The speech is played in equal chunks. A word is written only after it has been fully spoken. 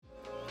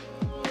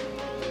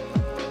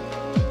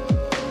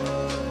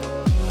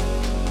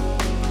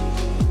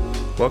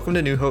Welcome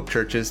to New Hope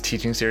Church's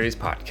Teaching Series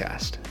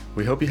podcast.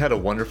 We hope you had a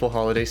wonderful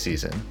holiday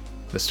season.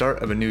 The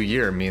start of a new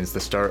year means the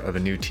start of a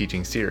new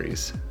teaching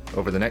series.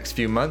 Over the next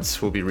few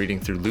months, we'll be reading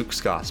through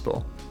Luke's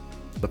Gospel.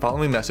 The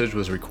following message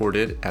was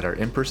recorded at our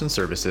in-person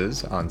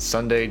services on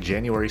Sunday,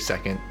 January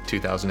 2nd,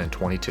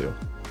 2022.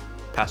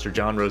 Pastor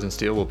John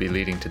Rosensteel will be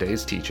leading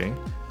today's teaching,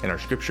 and our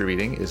scripture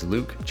reading is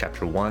Luke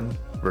chapter 1,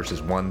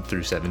 verses 1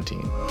 through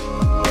 17.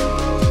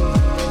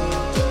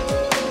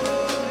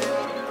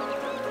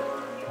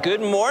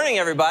 Good morning,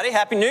 everybody.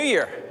 Happy New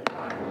Year.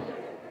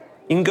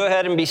 You can go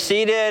ahead and be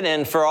seated,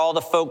 and for all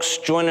the folks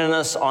joining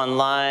us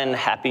online,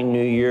 Happy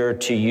New Year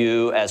to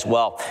you as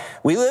well.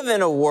 We live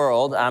in a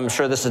world, I'm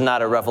sure this is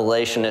not a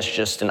revelation, it's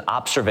just an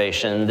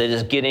observation, that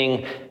is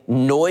getting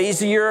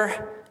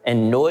noisier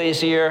and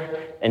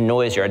noisier and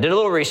noisier. I did a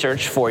little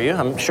research for you.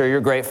 I'm sure you're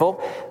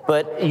grateful,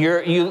 but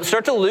you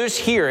start to lose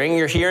hearing.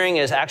 Your hearing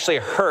is actually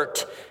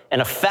hurt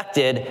and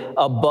affected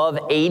above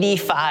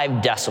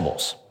 85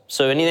 decibels.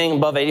 So anything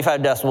above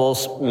 85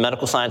 decibels,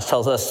 medical science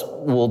tells us,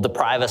 will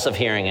deprive us of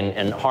hearing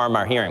and harm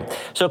our hearing.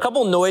 So a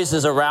couple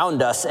noises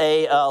around us.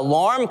 An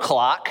alarm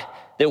clock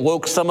that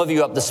woke some of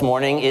you up this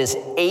morning is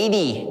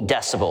 80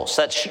 decibels.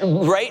 That's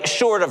right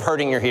short of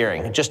hurting your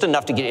hearing, just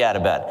enough to get you out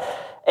of bed.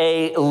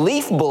 A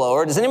leaf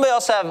blower. Does anybody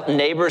else have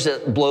neighbors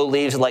that blow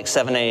leaves at like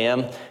 7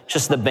 a.m.?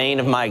 Just the bane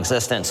of my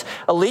existence.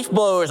 A leaf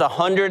blower is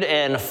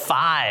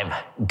 105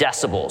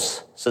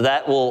 decibels, so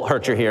that will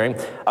hurt your hearing.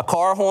 A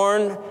car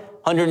horn,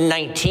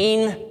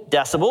 119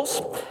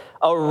 decibels.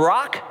 A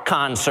rock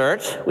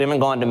concert, we haven't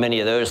gone to many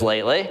of those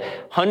lately,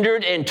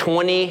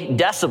 120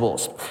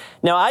 decibels.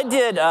 Now I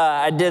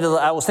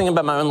was thinking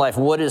about my own life,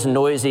 what is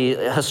noisy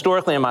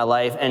historically in my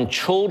life, and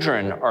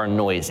children are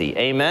noisy,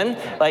 amen?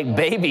 Like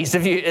babies,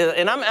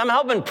 I'm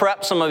helping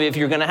prep some of you, if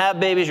you're gonna have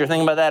babies, you're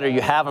thinking about that, or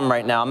you have them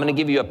right now, I'm gonna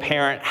give you a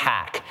parent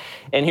hack.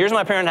 And here's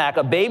my parent hack,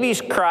 a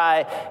baby's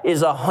cry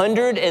is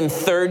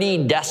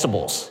 130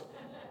 decibels.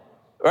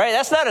 Right?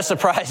 That's not a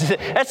surprise.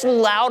 That's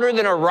louder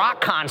than a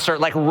rock concert,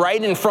 like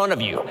right in front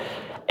of you.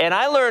 And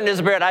I learned as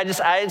a parent,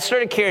 I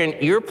started carrying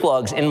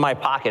earplugs in my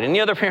pocket. And the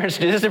other parents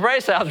do this. It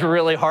probably sounds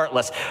really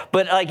heartless,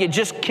 but it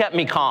just kept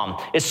me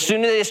calm. As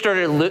soon as they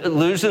started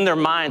losing their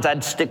minds,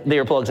 I'd stick the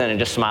earplugs in and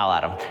just smile at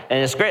them.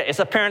 And it's great. It's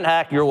a parent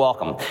hack. You're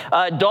welcome.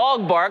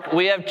 Dog bark.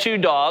 We have two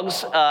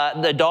dogs.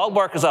 The dog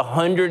bark is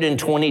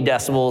 120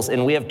 decibels,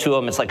 and we have two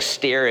of them. It's like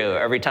stereo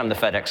every time the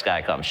FedEx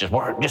guy comes.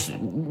 Just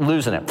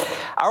losing it.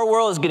 Our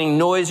world is getting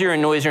noisier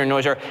and noisier and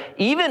noisier.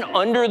 Even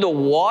under the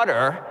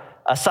water,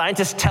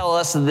 scientists tell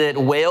us that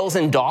whales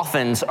and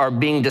dolphins are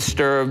being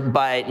disturbed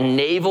by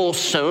naval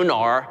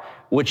sonar,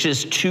 which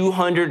is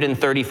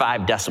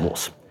 235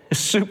 decibels. It's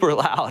super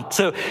loud.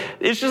 So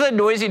it's just a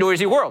noisy,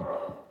 noisy world.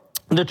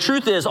 The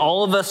truth is,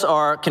 all of us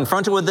are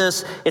confronted with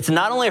this. It's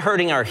not only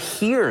hurting our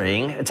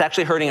hearing, it's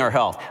actually hurting our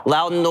health.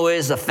 Loud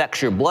noise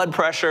affects your blood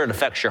pressure, it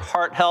affects your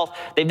heart health.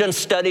 They've done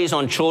studies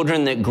on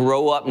children that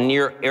grow up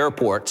near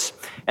airports,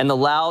 and the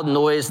loud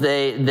noise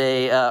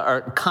they are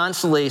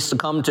constantly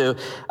succumb to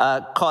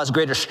cause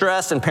greater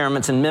stress,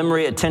 impairments in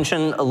memory,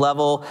 attention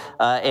level,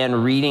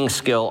 and reading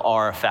skill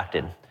are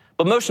affected.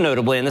 But most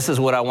notably, and this is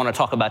what I want to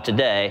talk about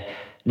today,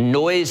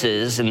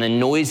 noises in the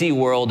noisy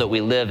world that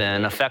we live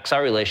in affects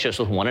our relationships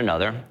with one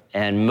another,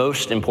 and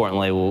most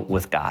importantly,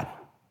 with God.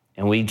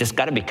 And we just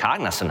got to be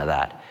cognizant of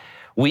that.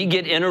 We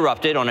get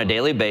interrupted on a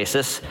daily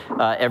basis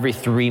every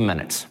 3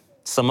 minutes.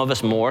 Some of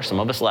us more,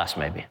 some of us less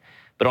maybe.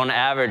 But on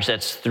average,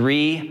 that's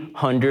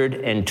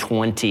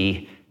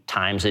 320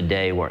 times a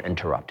day we're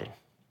interrupted.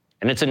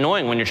 And it's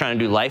annoying when you're trying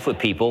to do life with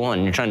people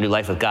and you're trying to do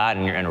life with God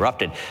and you're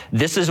interrupted.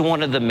 This is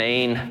one of the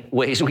main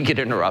ways we get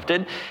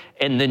interrupted,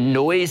 and the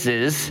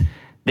noises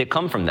that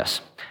come from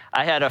this.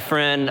 I had a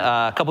friend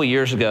a couple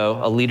years ago,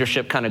 a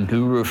leadership kind of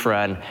guru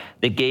friend,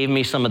 that gave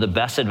me some of the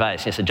best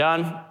advice. He said,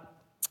 John,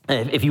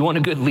 if you want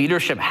a good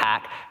leadership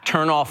hack,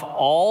 turn off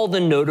all the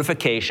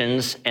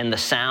notifications and the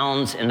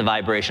sounds and the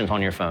vibrations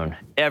on your phone.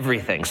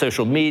 Everything,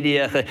 social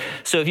media.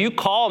 So if you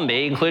call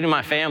me, including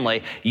my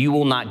family, you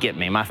will not get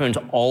me. My phone's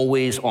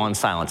always on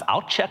silence.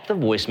 I'll check the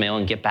voicemail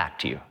and get back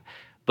to you,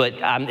 but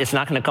it's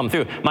not going to come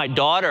through. My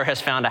daughter has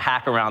found a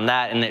hack around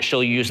that, and that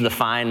she'll use the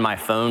Find My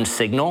Phone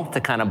signal to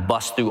kind of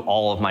bust through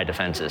all of my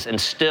defenses and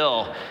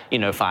still,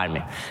 find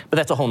me. But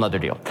that's a whole nother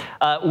deal.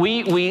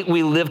 We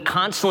live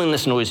constantly in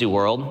this noisy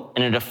world,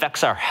 and it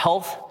affects our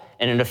health,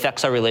 and it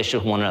affects our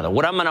relationship with one another.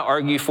 What I'm going to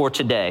argue for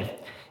today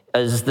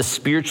is the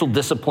spiritual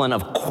discipline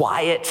of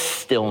quiet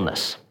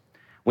stillness.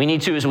 We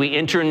need to, as we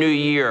enter a new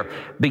year,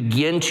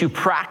 begin to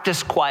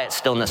practice quiet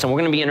stillness. And we're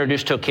going to be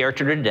introduced to a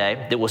character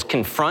today that was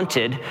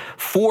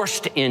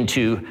forced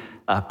into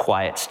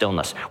quiet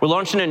stillness. We're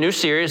launching a new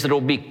series that will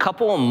be a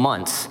couple of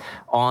months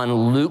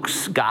on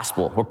Luke's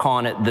gospel. We're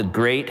calling it The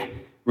Great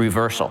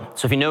Reversal.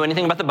 So if you know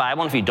anything about the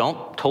Bible, and if you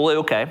don't, totally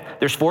okay.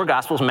 There's 4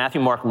 gospels,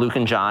 Matthew, Mark, Luke,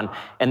 and John,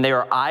 and they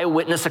are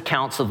eyewitness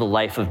accounts of the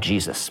life of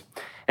Jesus.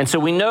 And so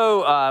we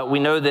know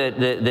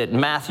that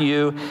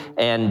Matthew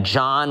and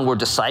John were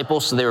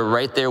disciples, so they were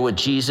right there with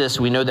Jesus.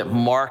 We know that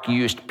Mark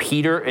used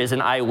Peter as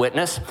an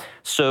eyewitness.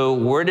 So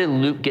where did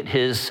Luke get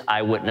his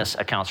eyewitness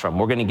accounts from?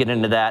 We're going to get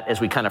into that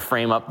as we kind of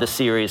frame up the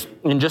series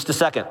in just a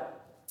second.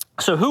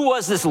 So who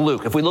was this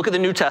Luke? If we look at the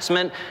New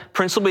Testament,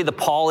 principally the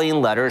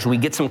Pauline letters, we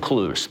get some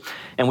clues.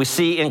 And we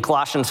see in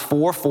Colossians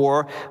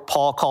 4:4,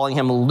 Paul calling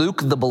him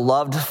Luke, the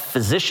beloved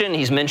physician.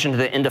 He's mentioned at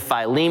the end of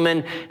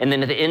Philemon. And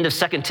then at the end of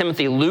 2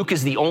 Timothy, Luke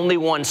is the only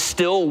one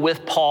still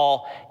with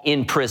Paul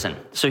in prison.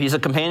 So he's a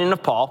companion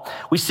of Paul.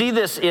 We see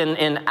this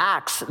in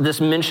Acts,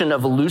 this mention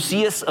of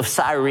Lucius of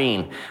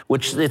Cyrene,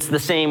 which it's the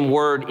same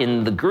word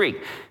in the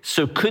Greek.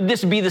 So could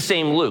this be the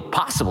same Luke?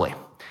 Possibly.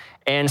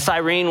 And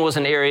Cyrene was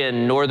an area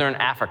in northern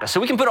Africa. So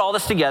we can put all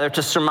this together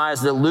to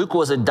surmise that Luke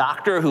was a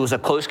doctor who was a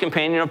close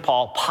companion of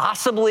Paul,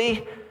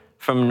 possibly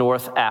from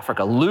North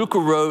Africa. Luke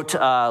wrote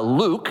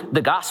Luke,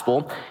 the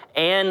gospel,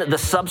 and the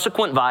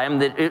subsequent volume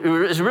that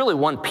is really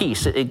one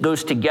piece. It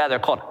goes together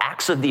called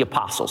Acts of the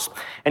Apostles.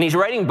 And he's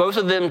writing both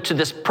of them to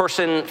this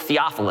person,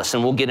 Theophilus,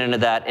 and we'll get into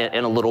that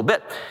in a little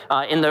bit.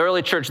 In the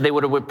early church, they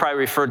would probably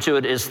refer to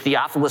it as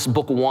Theophilus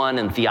Book 1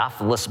 and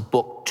Theophilus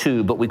Book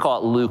 2, but we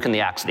call it Luke and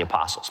the Acts of the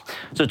Apostles.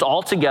 So it's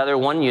all together,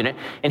 one unit.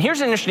 And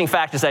here's an interesting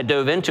fact as I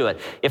dove into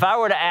it. If I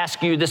were to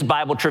ask you this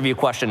Bible trivia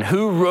question,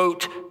 who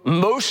wrote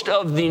most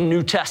of the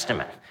New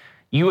Testament?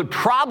 You would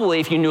probably,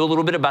 if you knew a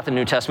little bit about the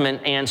New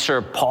Testament,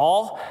 answer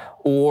Paul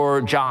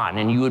or John,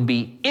 and you would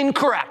be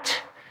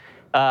incorrect.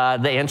 The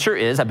answer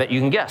is, I bet you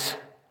can guess,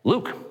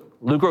 Luke.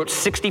 Luke wrote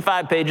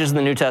 65 pages in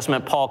the New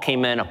Testament. Paul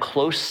came in a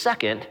close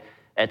second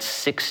at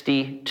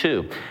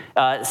 62.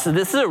 So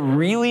this is a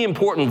really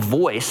important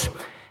voice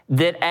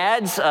that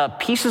adds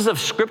pieces of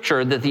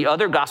scripture that the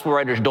other gospel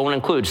writers don't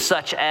include,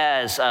 such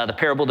as the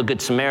parable of the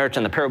Good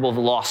Samaritan, the parable of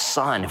the lost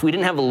son. If we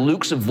didn't have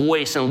Luke's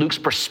voice and Luke's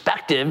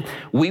perspective,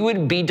 we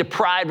would be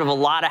deprived of a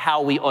lot of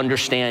how we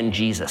understand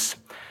Jesus.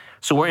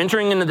 So we're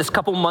entering into this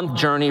couple-month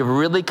journey of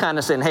really kind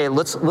of saying, hey,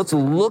 let's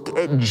look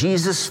at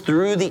Jesus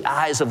through the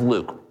eyes of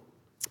Luke.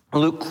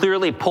 Luke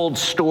clearly pulled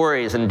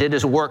stories and did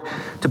his work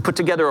to put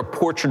together a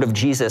portrait of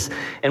Jesus.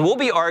 And we'll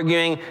be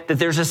arguing that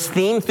there's this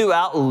theme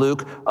throughout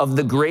Luke of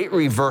the great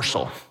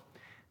reversal,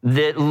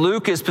 that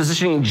Luke is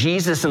positioning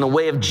Jesus in the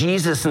way of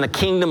Jesus and the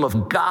kingdom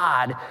of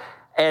God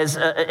as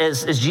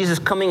Jesus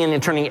coming in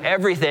and turning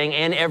everything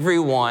and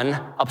everyone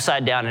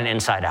upside down and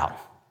inside out.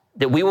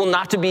 That we will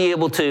not to be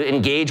able to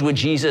engage with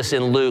Jesus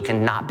in Luke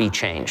and not be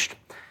changed.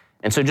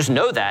 And so just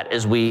know that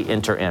as we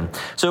enter in.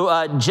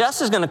 So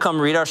Jess is going to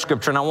come read our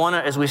scripture, and I want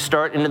to, as we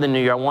start into the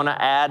new year, I want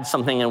to add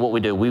something in what we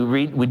do.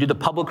 We do the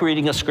public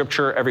reading of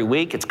scripture every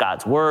week. It's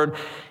God's word,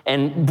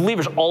 and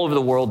believers all over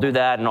the world do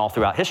that and all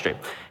throughout history.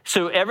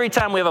 So every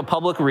time we have a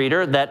public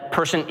reader, that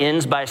person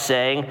ends by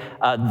saying,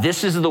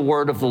 this is the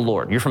word of the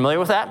Lord. You're familiar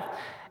with that?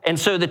 And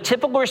so the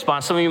typical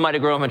response, some of you might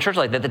have grown up in church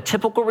like that, the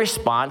typical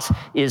response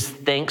is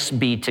thanks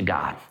be to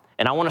God.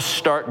 And I want to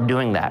start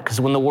doing that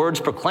because when the word's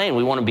proclaimed,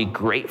 we want to be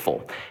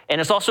grateful.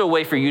 And it's also a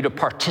way for you to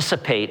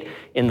participate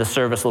in the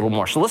service a little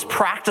more. So let's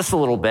practice a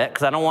little bit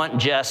because I don't want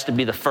Jess to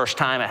be the first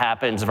time it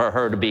happens for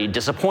her to be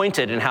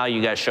disappointed in how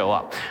you guys show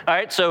up. All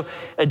right, so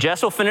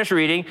Jess will finish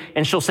reading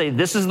and she'll say,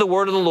 this is the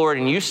word of the Lord.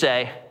 And you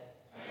say,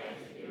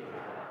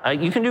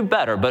 you can do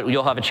better, but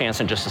you'll have a chance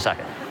in just a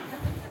second.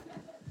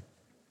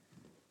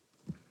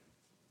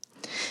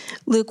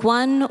 Luke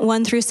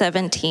 1 through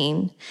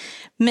 17.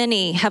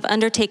 Many have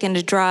undertaken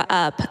to draw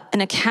up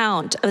an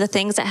account of the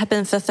things that have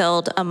been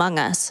fulfilled among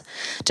us,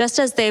 just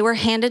as they were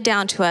handed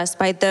down to us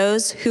by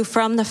those who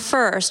from the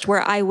first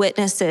were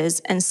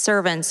eyewitnesses and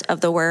servants of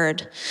the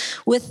word.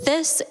 With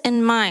this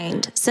in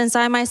mind, since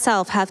I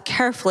myself have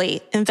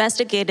carefully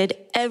investigated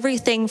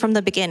everything from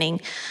the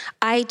beginning,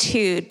 I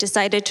too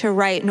decided to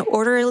write an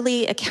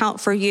orderly account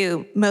for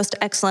you, most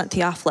excellent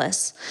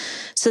Theophilus,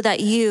 so that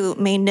you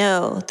may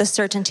know the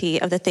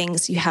certainty of the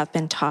things you have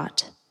been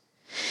taught.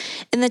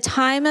 In the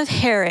time of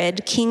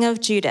Herod, king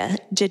of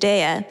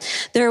Judea,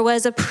 there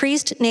was a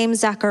priest named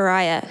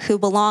Zechariah who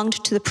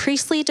belonged to the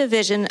priestly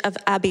division of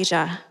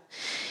Abijah.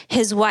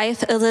 His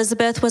wife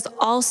Elizabeth was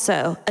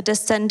also a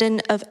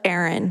descendant of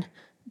Aaron.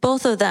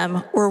 Both of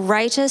them were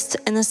righteous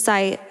in the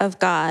sight of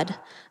God,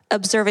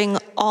 observing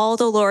all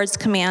the Lord's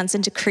commands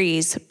and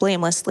decrees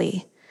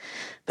blamelessly.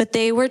 But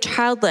they were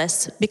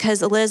childless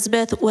because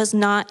Elizabeth was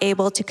not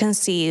able to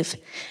conceive,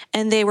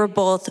 and they were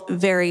both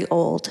very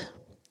old.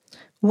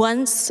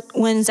 Once,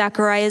 when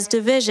Zechariah's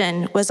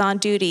division was on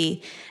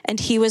duty and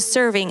he was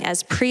serving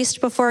as priest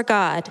before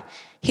God,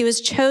 he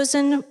was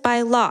chosen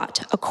by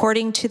lot,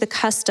 according to the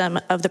custom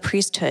of the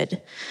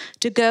priesthood,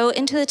 to go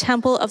into the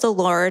temple of the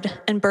Lord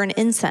and burn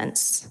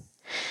incense.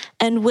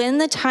 And when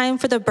the time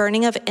for the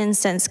burning of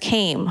incense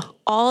came,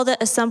 all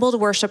the assembled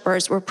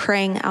worshipers were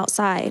praying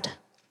outside.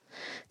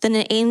 Then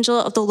an angel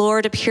of the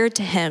Lord appeared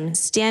to him,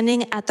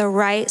 standing at the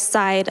right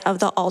side of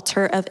the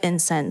altar of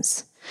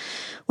incense.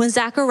 When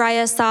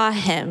Zechariah saw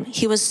him,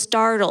 he was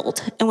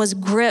startled and was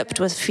gripped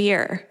with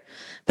fear.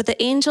 But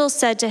the angel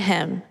said to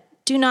him,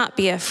 "Do not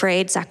be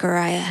afraid,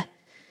 Zechariah.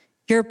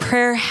 Your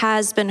prayer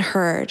has been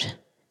heard.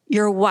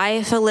 Your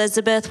wife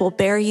Elizabeth will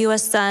bear you a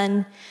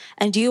son,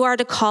 and you are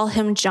to call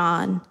him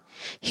John.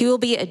 He will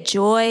be a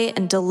joy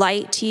and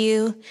delight to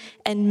you,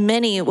 and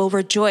many will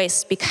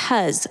rejoice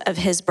because of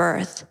his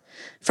birth.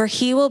 For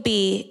he will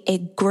be a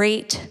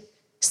great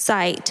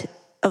sight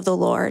of the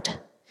Lord.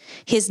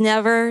 He is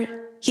never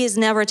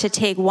to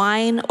take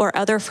wine or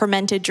other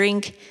fermented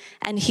drink,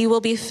 and he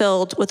will be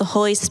filled with the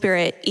Holy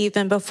Spirit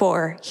even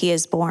before he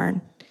is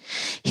born.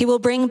 He will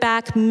bring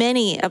back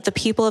many of the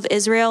people of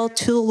Israel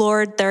to the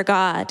Lord their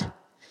God,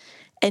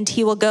 and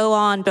he will go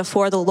on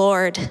before the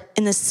Lord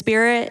in the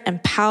spirit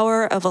and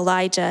power of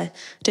Elijah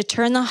to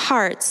turn the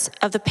hearts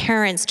of the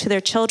parents to their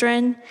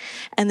children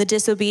and the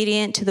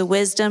disobedient to the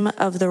wisdom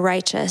of the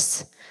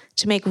righteous,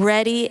 to make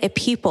ready a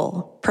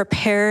people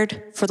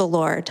prepared for the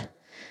Lord.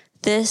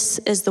 This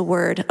is the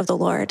word of the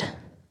Lord.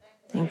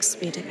 Thanks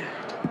be to God.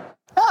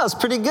 That was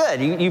pretty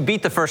good. You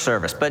beat the first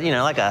service, but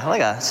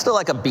still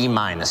like a B-.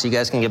 You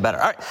guys can get better.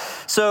 All right.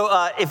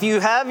 So if you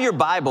have your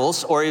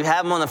Bibles or you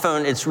have them on the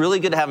phone, it's really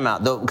good to have them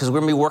out, though, because we're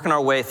going to be working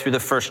our way through the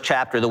first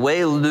chapter. The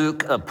way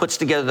Luke puts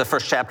together the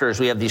first chapter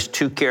is we have these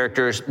two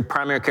characters,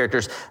 primary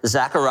characters,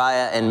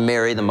 Zechariah and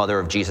Mary, the mother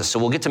of Jesus. So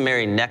we'll get to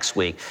Mary next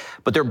week,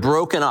 but they're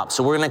broken up.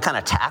 So we're going to kind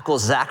of tackle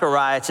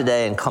Zechariah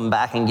today and come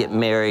back and get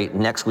Mary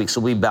next week. So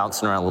we'll be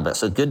bouncing around a little bit.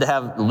 So it's good to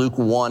have Luke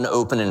 1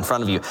 open in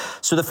front of you.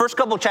 So the first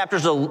couple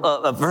chapters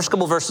first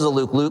couple verses of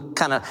Luke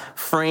kind of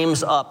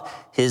frames up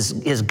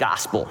his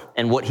gospel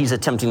and what he's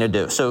attempting to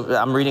do. So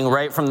I'm reading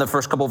right from the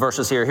first couple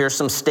verses here. Here's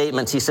some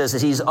statements. He says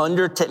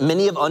that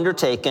many have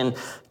undertaken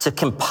to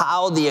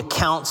compile the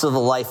accounts of the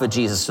life of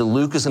Jesus. So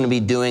Luke is going to be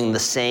doing the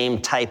same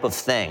type of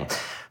thing.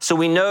 So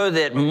we know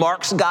that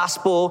Mark's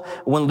gospel,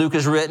 when Luke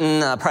is written,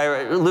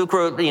 Luke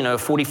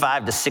wrote,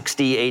 45 to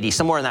 60, 80,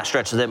 somewhere in that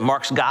stretch, so that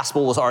Mark's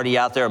gospel was already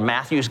out there.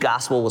 Matthew's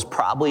gospel was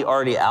probably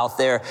already out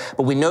there.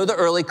 But we know the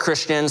early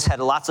Christians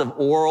had lots of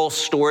oral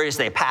stories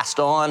they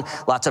passed on,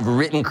 lots of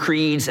written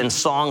creeds and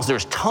songs.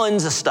 There's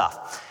tons of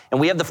stuff.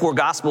 And we have the four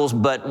gospels,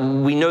 but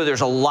we know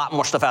there's a lot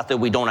more stuff out there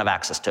we don't have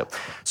access to.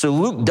 So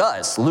Luke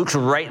does. Luke's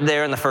right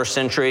there in the first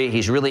century.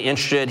 He's really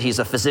interested. He's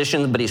a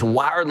physician, but he's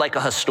wired like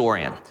a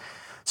historian.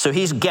 So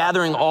he's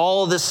gathering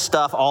all this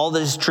stuff, all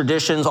these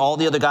traditions, all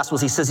the other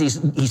gospels. He says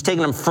he's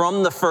taking them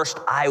from the first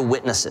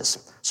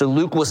eyewitnesses. So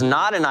Luke was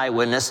not an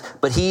eyewitness,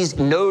 but he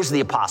knows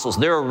the apostles.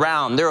 They're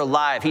around, they're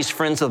alive. He's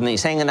friends with them.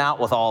 He's hanging out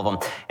with all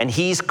of them. And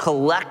he's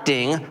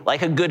collecting,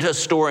 like a good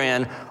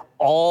historian,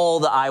 all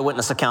the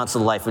eyewitness accounts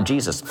of the life of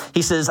Jesus.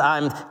 He says,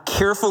 I'm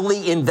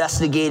carefully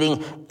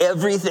investigating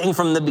everything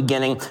from the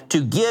beginning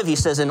to give, he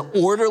says, an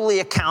orderly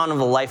account of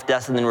the life,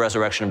 death, and then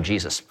resurrection of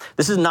Jesus.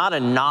 This is not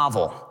a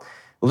novel.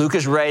 Luke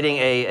is writing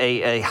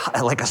a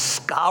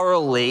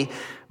scholarly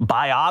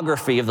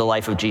biography of the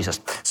life of Jesus.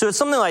 So it's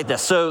something like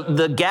this. So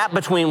the gap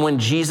between when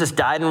Jesus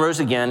died and rose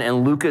again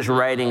and Luke is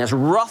writing is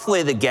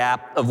roughly the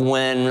gap of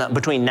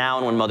between now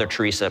and when Mother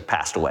Teresa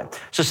passed away.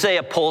 So say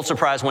a Pulitzer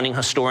Prize winning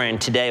historian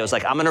today was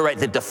like, I'm going to write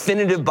the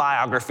definitive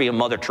biography of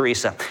Mother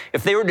Teresa.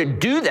 If they were to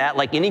do that,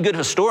 like any good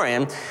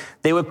historian,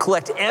 they would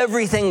collect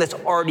everything that's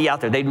already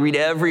out there. They'd read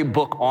every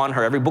book on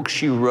her, every book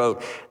she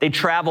wrote. They'd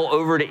travel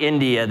over to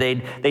India.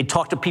 They'd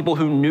talk to people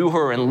who knew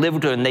her and lived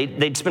with her, and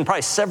they'd spend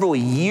probably several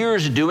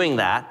years doing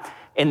that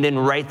and then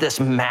write this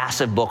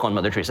massive book on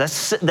Mother Teresa.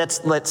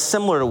 That's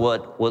similar to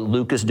what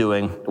Luke is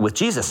doing with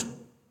Jesus.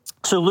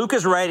 So Luke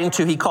is writing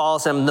to, he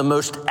calls him the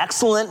most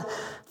excellent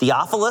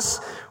Theophilus.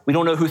 We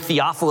don't know who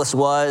Theophilus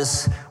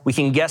was. We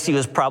can guess he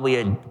was probably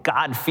a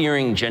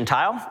God-fearing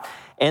Gentile.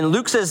 And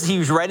Luke says he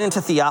was writing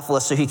to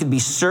Theophilus so he could be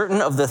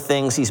certain of the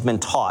things he's been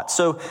taught.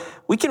 So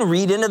we can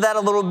read into that a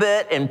little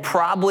bit and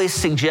probably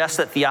suggest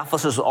that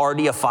Theophilus was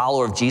already a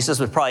follower of Jesus,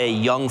 but probably a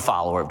young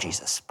follower of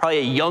Jesus, probably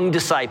a young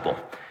disciple.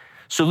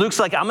 So Luke's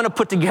like, I'm going to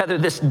put together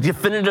this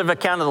definitive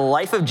account of the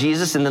life of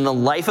Jesus and then the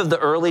life of the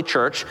early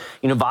church,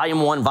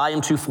 volume 1,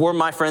 volume 2, for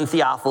my friend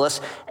Theophilus,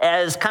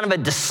 as kind of a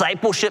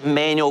discipleship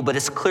manual, but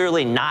it's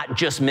clearly not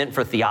just meant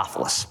for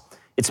Theophilus.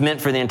 It's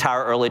meant for the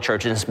entire early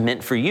church, and it's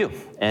meant for you,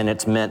 and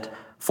it's meant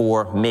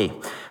for me.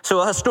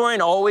 So a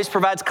historian always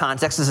provides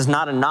context. This is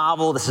not a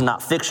novel. This is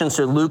not fiction.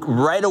 So Luke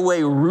right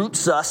away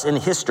roots us in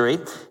history.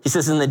 He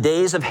says, in the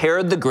days of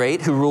Herod the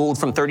Great, who ruled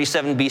from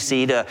 37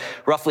 BC to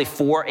roughly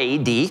 4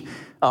 AD,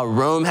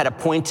 Rome had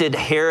appointed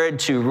Herod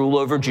to rule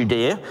over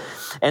Judea.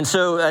 And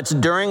so it's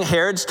during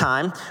Herod's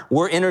time,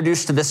 we're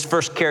introduced to this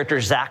first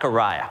character,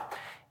 Zechariah.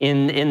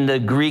 In the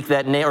Greek,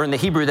 that name, or in the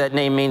Hebrew, that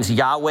name means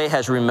Yahweh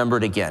has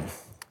remembered again.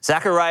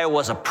 Zechariah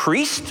was a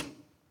priest.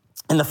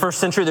 In the first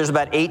century, there's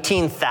about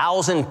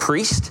 18,000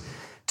 priests.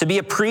 To be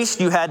a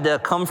priest, you had to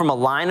come from a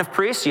line of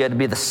priests. You had to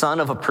be the son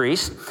of a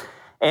priest.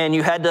 And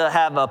you had to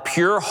have a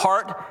pure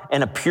heart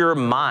and a pure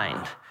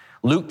mind.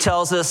 Luke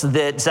tells us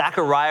that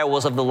Zechariah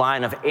was of the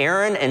line of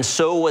Aaron, and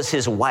so was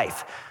his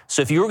wife.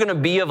 So if you were going to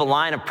be of a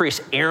line of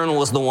priests, Aaron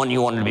was the one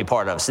you wanted to be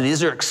part of. So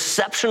these are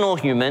exceptional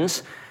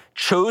humans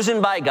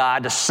chosen by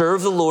God to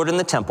serve the Lord in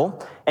the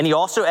temple. And he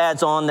also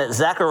adds on that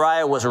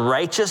Zechariah was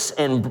righteous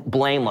and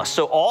blameless.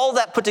 So all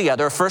that put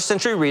together, a first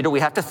century reader,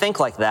 we have to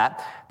think like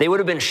that. They would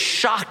have been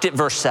shocked at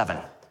verse 7.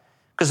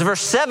 Because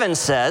verse 7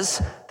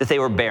 says that they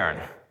were barren.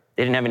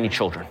 They didn't have any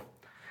children.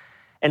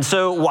 And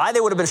so why they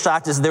would have been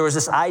shocked is there was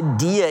this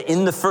idea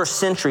in the first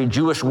century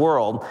Jewish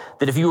world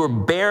that if you were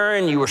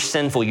barren, you were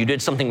sinful, you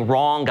did something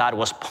wrong, God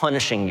was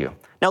punishing you.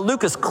 Now,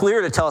 Luke is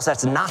clear to tell us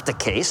that's not the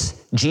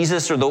case.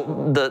 Jesus or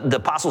the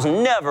apostles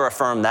never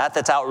affirmed that.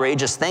 That's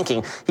outrageous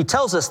thinking. He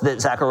tells us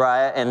that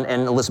Zechariah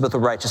and Elizabeth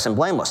were righteous and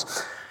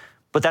blameless.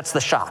 But that's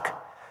the shock.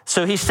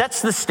 So he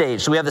sets the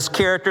stage. So we have this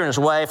character and his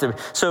wife.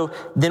 So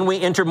then we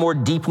enter more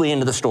deeply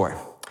into the story.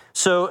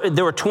 So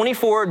there were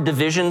 24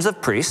 divisions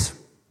of priests.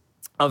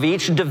 Of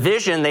each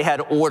division, they had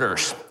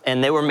orders,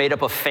 and they were made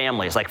up of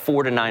families, like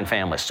 4 to 9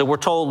 families. So we're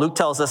told, Luke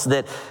tells us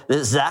that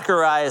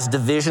Zechariah's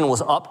division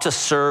was up to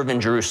serve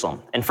in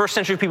Jerusalem. And first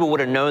century people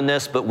would have known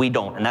this, but we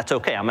don't, and that's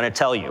okay. I'm going to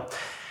tell you.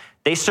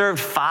 They served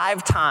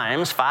 5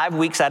 times, 5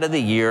 weeks out of the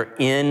year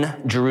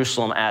in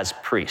Jerusalem as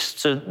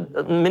priests. So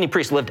many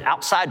priests lived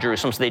outside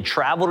Jerusalem, so they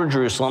traveled to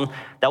Jerusalem.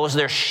 That was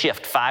their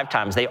shift 5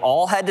 times. They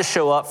all had to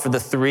show up for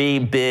the 3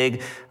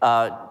 big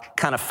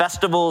kind of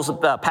festivals,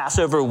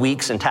 Passover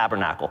weeks and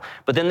Tabernacle.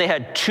 But then they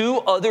had 2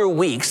 other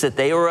weeks that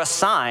they were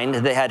assigned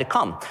they had to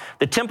come.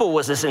 The temple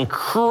was this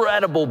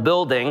incredible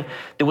building.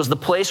 It was the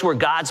place where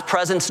God's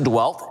presence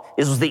dwelt.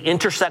 It was the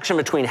intersection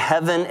between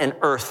heaven and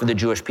earth for the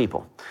Jewish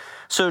people.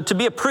 So to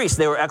be a priest,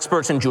 they were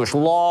experts in Jewish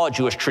law,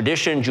 Jewish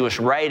tradition, Jewish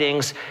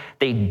writings.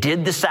 They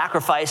did the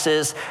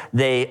sacrifices.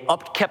 They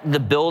upkept the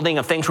building.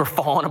 If things were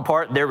falling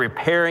apart, they're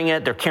repairing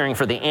it. They're caring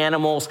for the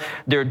animals.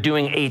 They're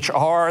doing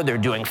HR. They're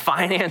doing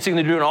financing.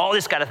 They're doing all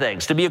these kind of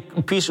things. To be a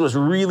priest was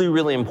really,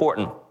 really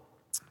important.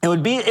 It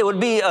would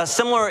be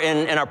similar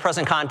in our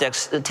present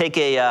context. Take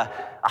a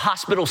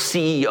hospital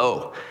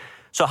CEO.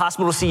 So a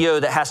hospital CEO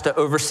that has to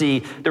oversee,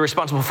 they're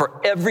responsible for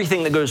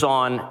everything that goes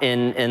on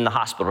in the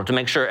hospital to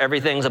make sure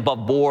everything's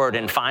above board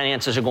and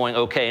finances are going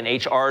okay and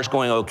HR is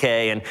going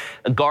okay and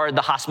guard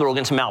the hospital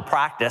against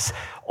malpractice,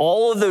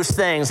 all of those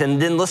things. And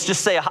then let's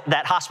just say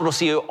that hospital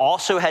CEO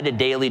also had to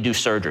daily do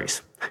surgeries.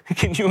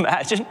 Can you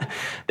imagine?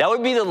 That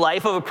would be the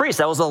life of a priest.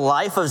 That was the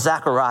life of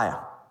Zechariah.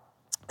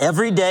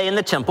 Every day in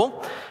the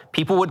temple,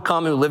 people would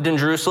come who lived in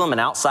Jerusalem and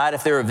outside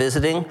if they were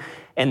visiting,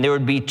 and there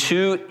would be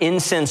 2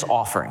 incense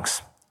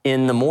offerings.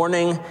 In the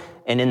morning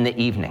and in the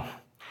evening.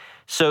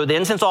 So the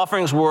incense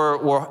offerings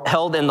were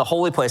held in the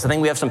holy place. I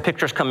think we have some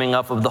pictures coming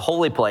up of the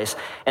holy place.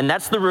 And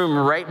that's the room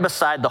right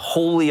beside the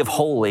Holy of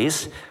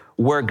Holies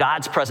where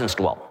God's presence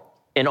dwelt.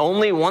 And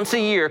only once a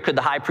year could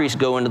the high priest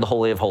go into the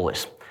Holy of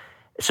Holies.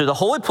 So the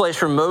holy place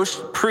for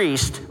most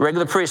priests,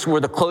 regular priests, were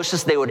the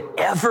closest they would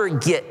ever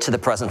get to the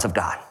presence of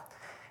God.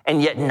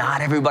 And yet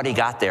not everybody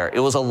got there. It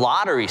was a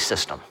lottery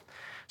system.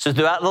 So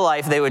throughout the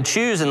life, they would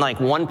choose, and like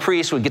one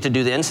priest would get to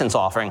do the incense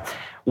offering.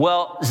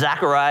 Well,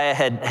 Zechariah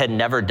had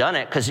never done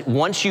it because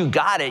once you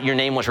got it, your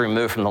name was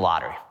removed from the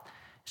lottery.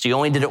 So you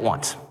only did it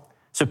once.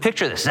 So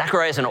picture this.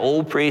 Zechariah is an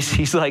old priest.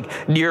 He's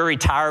like near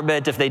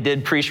retirement. If they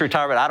did priest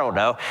retirement, I don't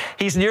know.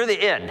 He's near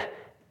the end,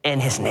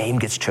 and his name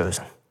gets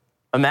chosen.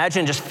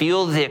 Imagine, just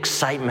feel the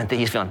excitement that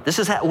he's feeling. This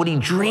is what he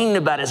dreamed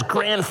about. His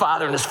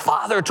grandfather and his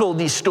father told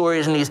these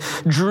stories, and he's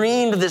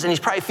dreamed of this, and he's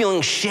probably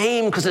feeling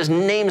shame because his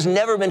name's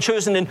never been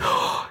chosen, and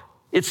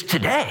it's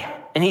today.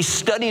 And he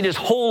studied his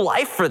whole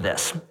life for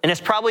this. And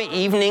it's probably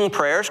evening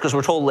prayers, because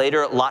we're told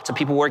later lots of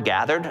people were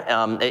gathered,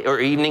 or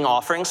evening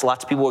offerings.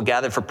 Lots of people were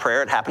gathered for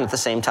prayer. It happened at the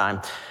same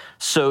time.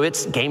 So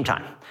it's game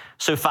time.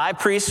 So 5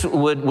 priests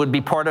would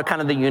be part of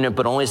kind of the unit,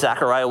 but only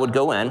Zechariah would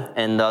go in,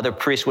 and the other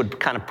priests would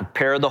kind of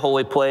prepare the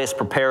holy place,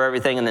 prepare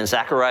everything, and then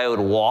Zechariah would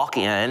walk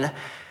in,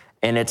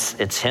 and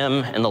it's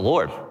him and the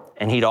Lord.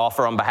 And he'd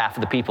offer on behalf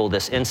of the people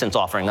this incense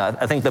offering.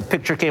 I think the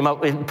picture came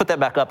up, put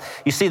that back up.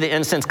 You see the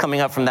incense coming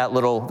up from that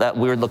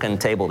weird looking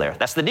table there.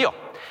 That's the deal.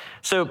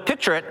 So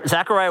picture it,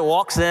 Zechariah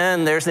walks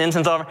in, there's the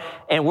incense offering,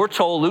 and we're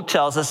told, Luke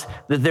tells us,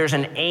 that there's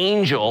an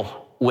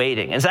angel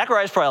waiting. And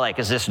Zechariah's probably like,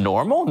 is this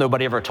normal?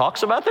 Nobody ever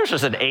talks about this.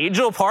 There's an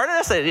angel part of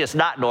this. It's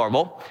not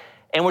normal.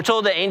 And we're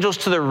told the angel's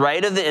to the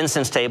right of the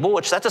incense table,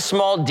 which that's a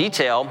small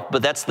detail,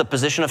 but that's the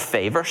position of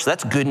favor. So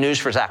that's good news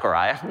for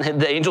Zechariah.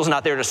 The angel's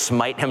not there to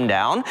smite him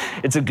down.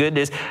 It's a good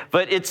news,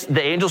 but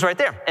the angel's right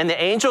there. And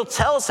the angel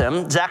tells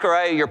him,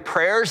 Zechariah, your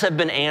prayers have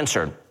been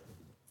answered.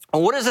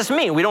 And what does this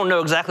mean? We don't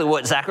know exactly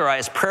what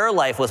Zechariah's prayer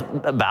life was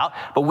about,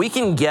 but we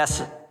can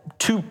guess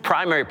 2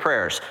 primary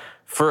prayers.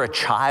 For a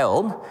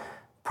child,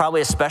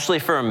 probably especially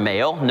for a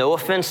male, no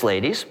offense,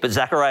 ladies, but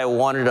Zechariah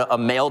wanted a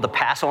male to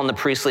pass on the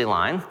priestly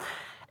line.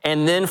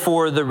 And then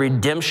for the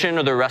redemption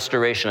or the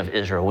restoration of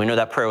Israel. We know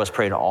that prayer was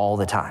prayed all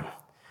the time.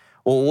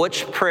 Well,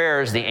 which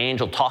prayer is the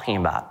angel talking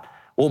about?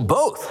 Well,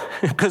 both,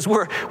 because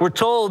we're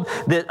told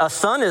that a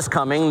son is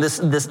coming,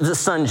 this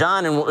son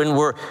John, and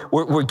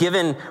we're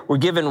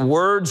given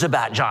words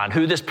about John,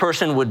 who this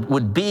person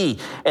would be.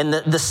 And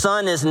the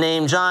son is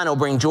named John. He'll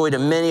bring joy to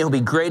many. He'll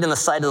be great in the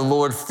sight of the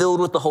Lord,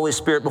 filled with the Holy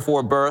Spirit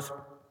before birth.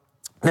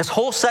 This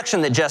whole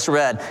section that Jess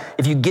read,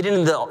 if you get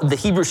into the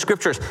Hebrew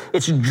scriptures,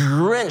 it's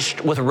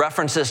drenched with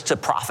references to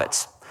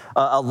prophets.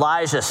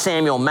 Elijah,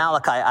 Samuel,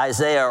 Malachi,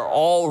 Isaiah are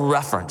all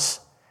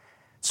referenced.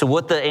 So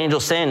what the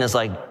angel's saying is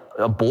like,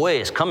 a boy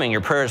is coming.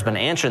 Your prayer has been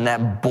answered. And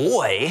that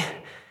boy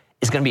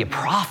is going to be a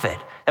prophet.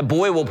 That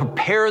boy will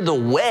prepare the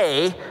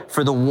way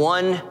for the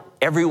one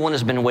everyone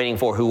has been waiting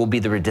for, who will be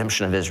the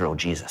redemption of Israel,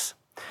 Jesus.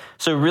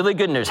 So really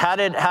good news. How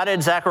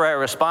did Zechariah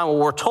respond? Well,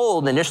 we're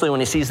told initially when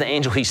he sees the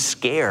angel, he's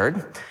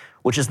scared,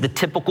 which is the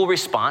typical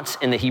response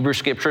in the Hebrew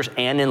scriptures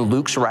and in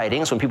Luke's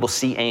writings. When people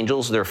see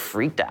angels, they're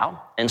freaked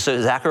out. And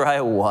so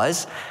Zechariah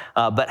was.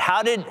 But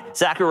how did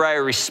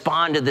Zechariah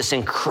respond to this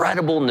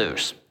incredible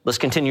news? Let's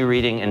continue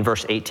reading in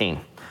verse 18.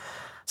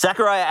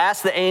 Zechariah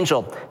asked the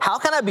angel, "How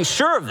can I be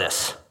sure of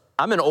this?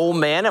 I'm an old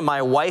man and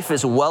my wife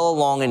is well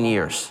along in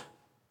years."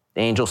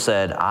 The angel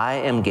said, "I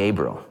am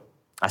Gabriel.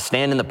 I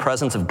stand in the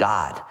presence of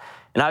God,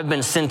 and I've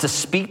been sent to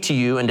speak to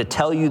you and to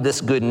tell you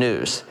this good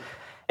news.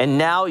 And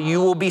now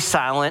you will be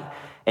silent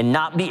and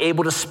not be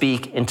able to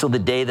speak until the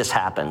day this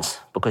happens,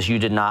 because you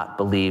did not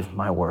believe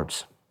my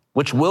words,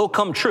 which will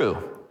come true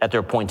at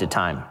their appointed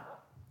time."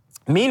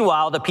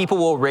 Meanwhile, the people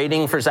were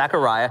waiting for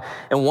Zechariah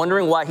and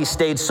wondering why he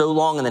stayed so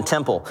long in the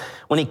temple.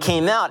 When he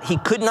came out, he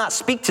could not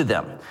speak to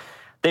them.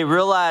 They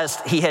realized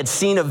he had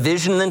seen a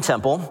vision in the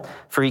temple,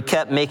 for he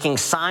kept making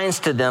signs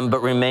to them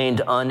but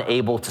remained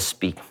unable to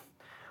speak.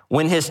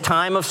 When his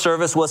time of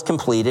service was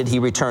completed, he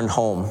returned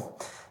home.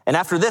 And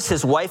after this,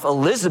 his wife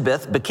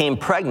Elizabeth became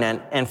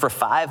pregnant and for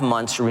 5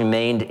 months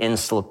remained in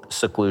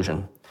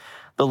seclusion.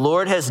 "The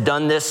Lord has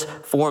done this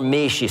for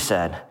me," she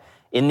said.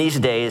 "In these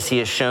days, he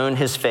has shown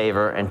his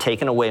favor and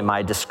taken away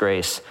my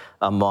disgrace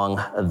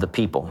among the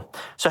people."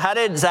 So how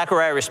did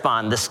Zechariah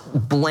respond? This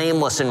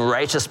blameless and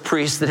righteous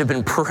priest that had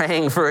been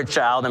praying for a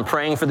child and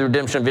praying for the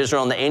redemption of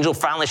Israel, and the angel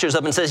finally shows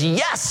up and says,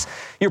 "Yes,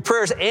 your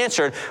prayer's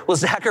answered." Well,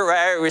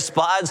 Zechariah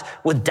responds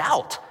with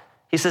doubt.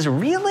 He says,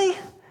 "Really?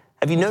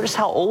 Have you noticed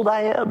how old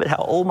I am and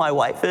how old my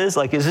wife is?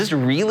 Like, is this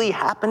really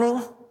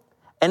happening?"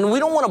 And we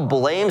don't want to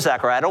blame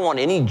Zechariah. I don't want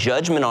any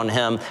judgment on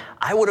him.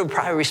 I would have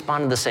probably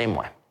responded the same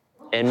way.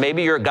 And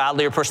maybe you're a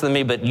godlier person than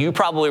me, but you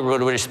probably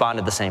would have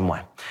responded the same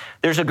way.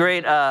 There's a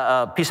great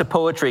piece of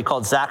poetry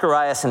called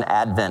Zacharias and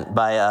Advent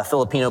by a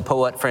Filipino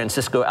poet,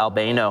 Francisco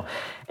Albano.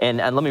 And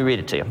let me read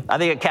it to you. I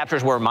think it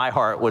captures where my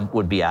heart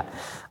would be at.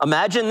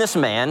 "Imagine this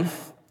man,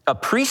 a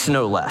priest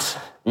no less,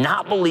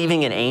 not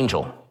believing an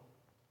angel.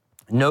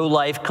 No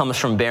life comes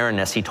from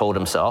barrenness," he told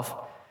himself.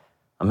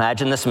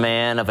 "Imagine this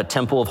man of a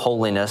temple of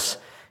holiness,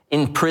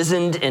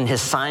 imprisoned in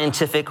his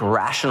scientific,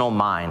 rational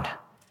mind,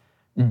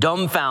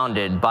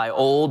 dumbfounded by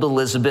old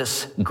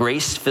Elizabeth's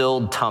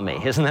grace-filled tummy."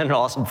 Isn't that an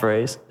awesome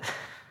phrase?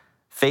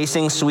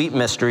 "Facing sweet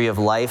mystery of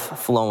life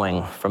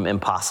flowing from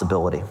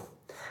impossibility."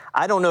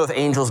 I don't know if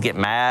angels get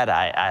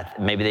mad.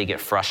 Maybe they get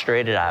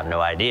frustrated. I have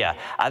no idea.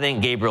 I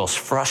think Gabriel's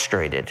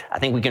frustrated. I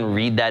think we can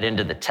read that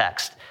into the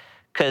text,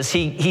 because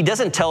he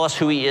doesn't tell us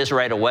who he is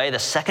right away. The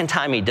second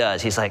time he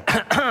does, he's like,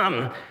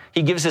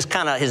 he gives his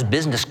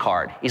business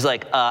card. He's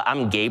like,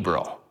 "I'm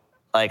Gabriel.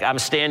 Like, I'm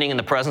standing in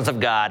the presence of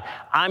God.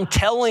 I'm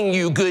telling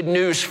you good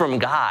news from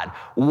God.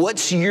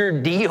 What's your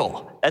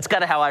deal?" That's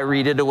kind of how I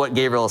read into what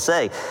Gabriel will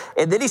say.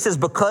 And then he says,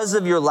 "Because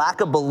of your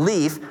lack of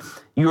belief,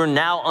 you are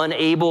now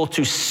unable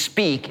to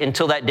speak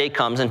until that day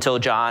comes, until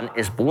John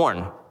is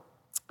born."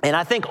 And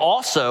I think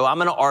also, I'm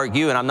going to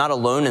argue, and I'm not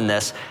alone in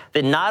this,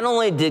 that not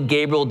only did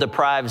Gabriel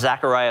deprive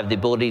Zechariah of the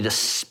ability to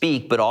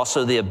speak, but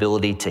also the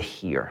ability to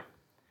hear.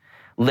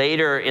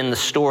 Later in the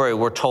story,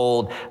 we're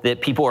told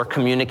that people are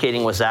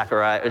communicating with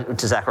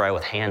Zechariah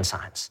with hand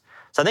signs.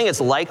 So I think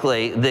it's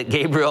likely that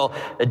Gabriel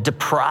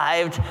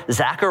deprived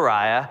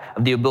Zechariah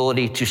of the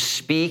ability to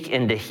speak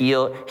and to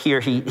hear.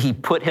 He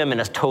put him in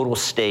a total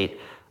state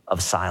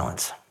of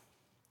silence.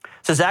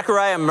 So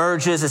Zechariah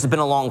emerges. It's been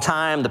a long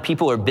time. The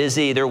people are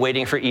busy. They're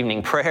waiting for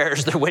evening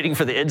prayers. They're waiting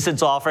for the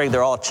incense offering.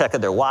 They're all checking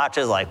their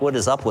watches, like, what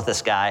is up with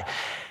this guy?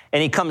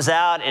 And he comes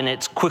out, and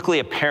it's quickly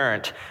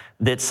apparent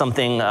that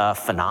something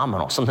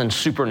phenomenal, something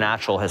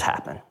supernatural has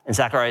happened. And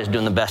Zechariah is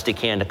doing the best he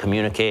can to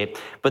communicate.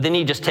 But then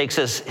he just takes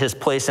his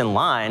place in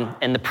line.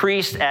 And the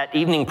priest at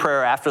evening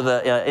prayer after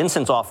the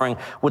incense offering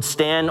would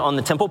stand on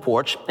the temple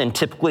porch and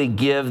typically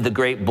give the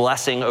great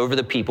blessing over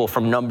the people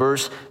from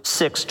Numbers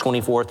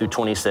 6:24 through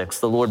 26.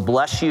 "The Lord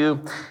bless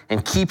you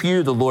and keep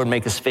you. The Lord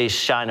make his face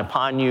shine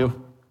upon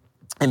you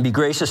and be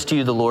gracious to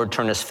you. The Lord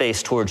turn his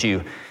face towards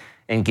you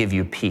and give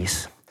you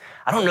peace."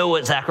 I don't know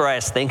what Zechariah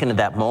is thinking at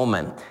that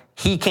moment.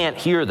 He can't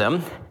hear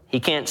them. He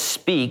can't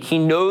speak. He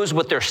knows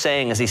what they're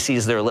saying as he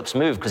sees their lips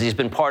move, because he's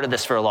been part of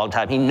this for a long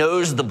time. He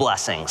knows the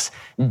blessings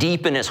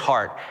deep in his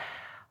heart.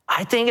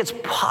 I think it's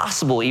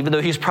possible, even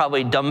though he's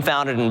probably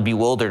dumbfounded and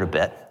bewildered a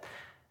bit,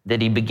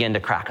 that he began to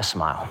crack a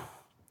smile.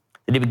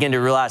 That he began to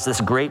realize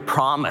this great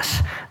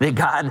promise that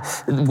God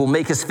will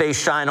make his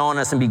face shine on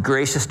us and be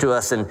gracious to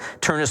us and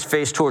turn his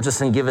face towards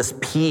us and give us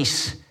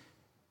peace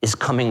is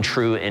coming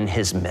true in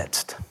his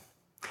midst.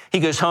 He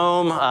goes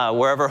home,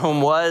 wherever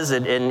home was,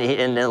 and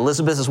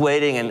Elizabeth is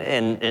waiting,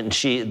 and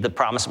the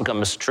promise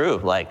becomes true.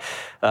 Like,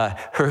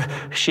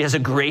 she has a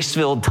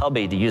grace-filled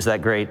tummy, to use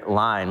that great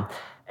line.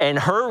 And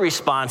her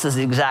response is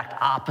the exact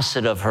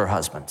opposite of her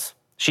husband's.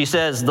 She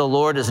says, "The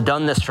Lord has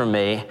done this for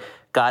me.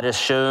 God has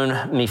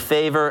shown me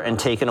favor and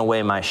taken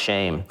away my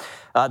shame.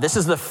 This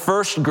is the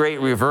first great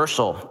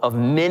reversal of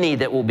many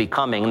that will be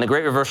coming. And the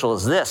great reversal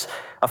is this.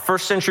 A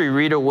first century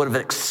reader would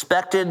have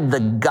expected the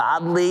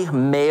godly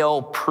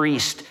male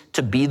priest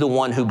to be the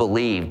one who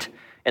believed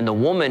and the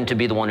woman to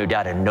be the one who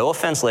doubted. No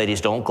offense,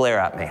 ladies, don't glare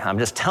at me. I'm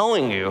just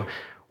telling you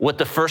what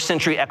the first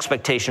century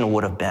expectation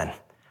would have been.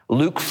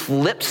 Luke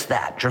flips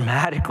that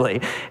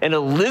dramatically, and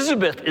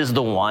Elizabeth is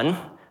the one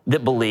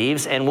that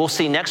believes, and we'll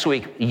see next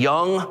week,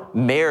 young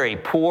Mary,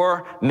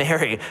 poor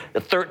Mary,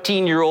 the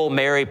 13-year-old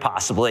Mary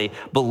possibly,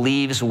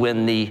 believes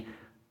when the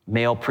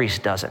male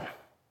priest doesn't.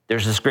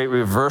 There's this great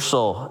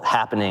reversal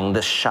happening,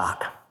 this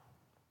shock.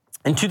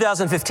 In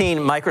 2015,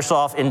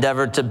 Microsoft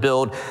endeavored to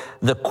build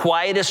the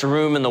quietest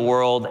room in the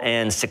world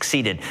and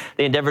succeeded.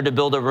 They endeavored to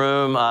build a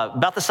room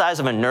about the size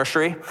of a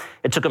nursery.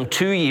 It took them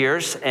 2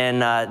 years,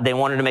 and they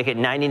wanted to make it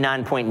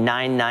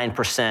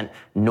 99.99%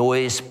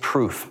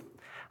 noise-proof.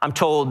 I'm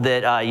told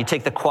that you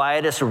take the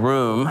quietest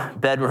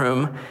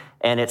bedroom,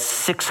 and it's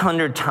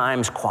 600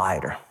 times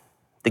quieter.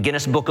 The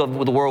Guinness Book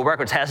of the World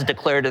Records has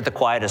declared it the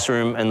quietest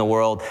room in the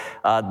world.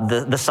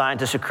 The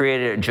scientists who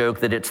created it joke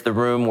that it's the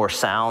room where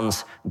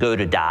sounds go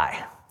to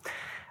die.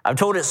 I'm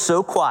told it's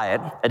so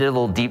quiet, I did a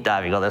little deep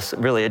diving on this,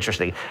 really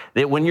interesting,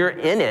 that when you're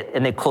in it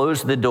and they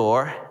close the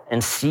door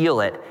and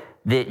seal it,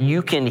 that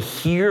you can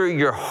hear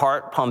your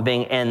heart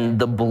pumping and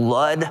the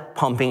blood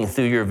pumping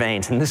through your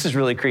veins. And this is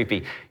really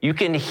creepy. You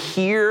can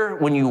hear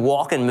when you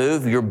walk and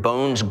move, your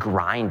bones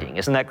grinding.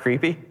 Isn't that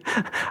creepy?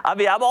 I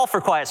mean, I'm all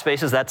for quiet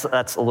spaces. That's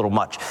a little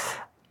much.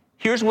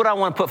 Here's what I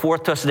want to put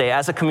forth to us today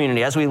as a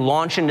community, as we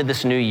launch into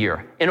this new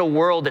year. In a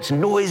world that's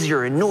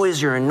noisier and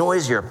noisier and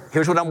noisier,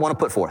 here's what I want to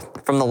put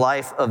forth from the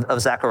life of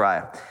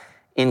Zechariah.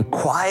 In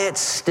quiet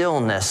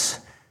stillness,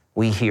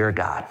 we hear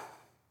God.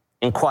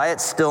 In quiet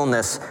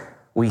stillness,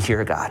 we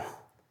hear God.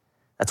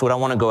 That's what I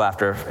want to go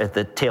after at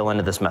the tail end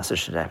of this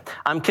message today.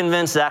 I'm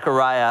convinced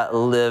Zechariah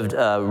lived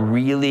a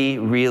really,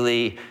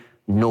 really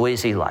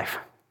noisy life.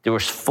 It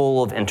was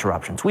full of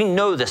interruptions. We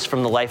know this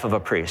from the life of a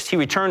priest. He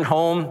returned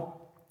home,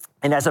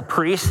 and as a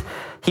priest,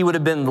 he would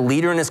have been the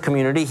leader in his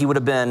community. He would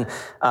have been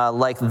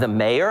like the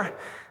mayor.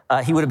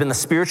 He would have been the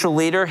spiritual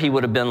leader. He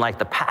would have been like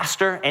the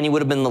pastor, and he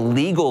would have been the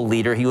legal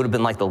leader. He would have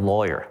been like the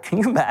lawyer. Can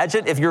you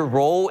imagine if your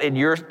role in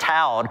your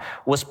town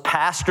was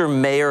pastor,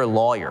 mayor,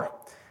 lawyer?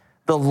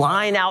 The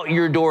line out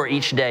your door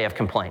each day of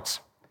complaints.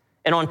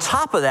 And on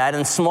top of that,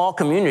 in small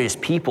communities,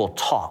 people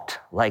talked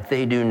like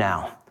they do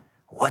now.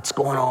 What's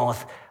going on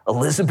with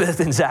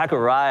Elizabeth and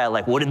Zechariah?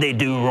 Like, what did they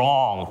do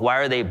wrong? Why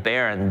are they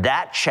barren?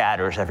 That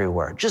chatters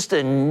everywhere. Just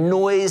a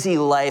noisy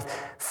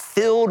life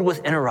filled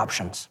with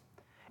interruptions.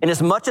 And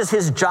as much as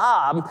his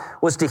job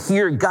was to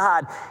hear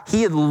God,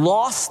 he had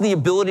lost the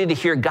ability to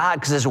hear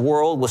God because his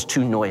world was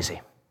too noisy.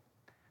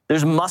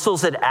 There's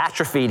muscles that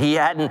atrophied. He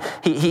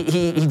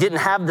didn't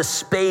have the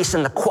space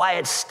and the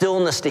quiet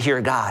stillness to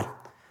hear God.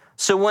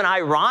 So when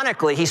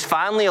ironically, he's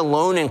finally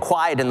alone and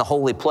quiet in the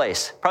holy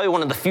place, probably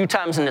one of the few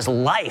times in his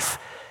life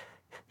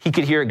he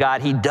could hear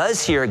God, he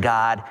does hear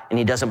God and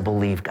he doesn't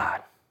believe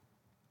God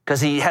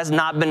because he has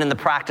not been in the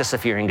practice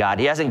of hearing God.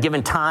 He hasn't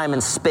given time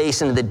and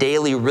space into the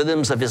daily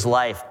rhythms of his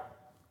life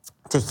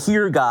to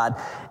hear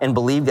God and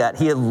believe God.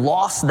 He had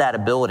lost that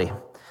ability.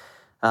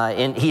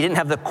 And he didn't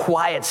have the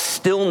quiet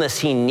stillness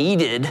he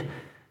needed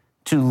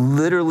to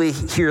literally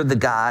hear the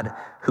God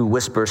who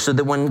whispers. So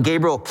that when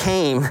Gabriel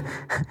came,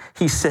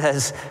 he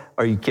says,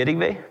 "Are you kidding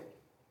me?"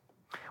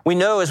 We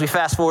know as we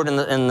fast forward in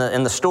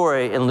the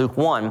story in Luke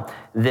 1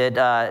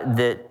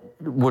 that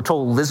we're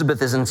told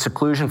Elizabeth is in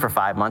seclusion for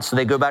 5 months. So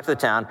they go back to the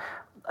town.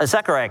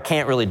 Zechariah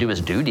can't really do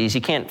his duties. He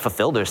can't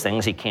fulfill those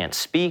things. He can't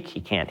speak. He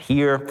can't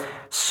hear.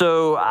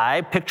 So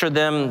I picture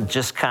them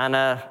just kind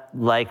of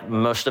like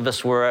most of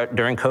us were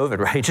during COVID,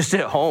 right? Just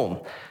at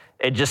home.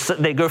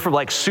 They go from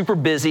like super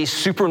busy,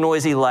 super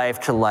noisy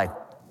life to like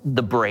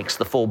the breaks,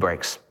 the full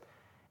breaks.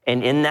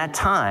 And in that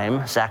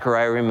time,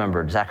 Zechariah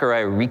remembered.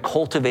 Zechariah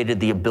recultivated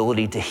the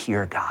ability to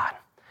hear God.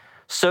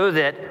 So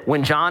that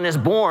when John is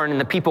born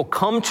and the people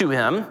come to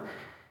him,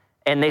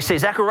 and they say,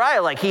 "Zechariah,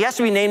 like he has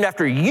to be named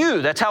after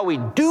you. That's how we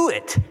do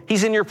it.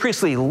 He's in your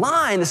priestly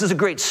line. This is a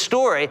great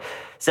story."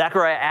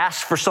 Zechariah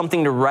asks for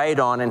something to write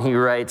on, and he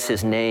writes,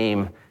 "His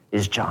name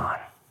is John."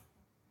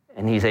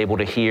 And he's able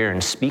to hear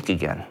and speak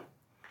again.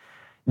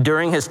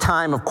 During his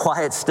time of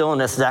quiet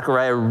stillness,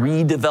 Zechariah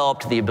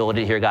redeveloped the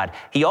ability to hear God.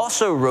 He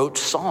also wrote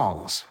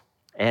songs,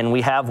 and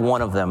we have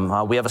one of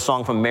them. We have a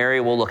song from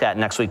Mary we'll look at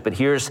next week, but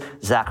here's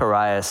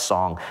Zechariah's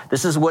song.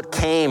 This is what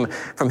came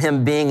from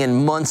him being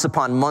in months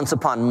upon months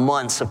upon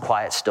months of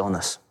quiet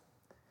stillness.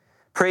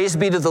 "Praise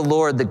be to the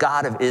Lord, the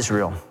God of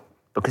Israel,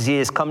 because he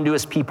has come to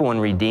his people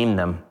and redeemed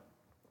them.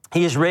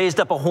 He has raised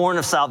up a horn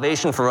of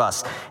salvation for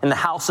us in the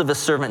house of his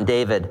servant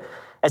David,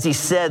 as he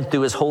said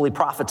through his holy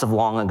prophets of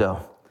long ago.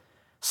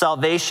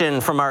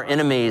 Salvation from our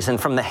enemies and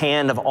from the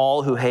hand of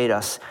all who hate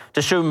us,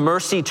 to show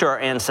mercy to our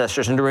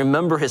ancestors and to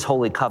remember his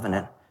holy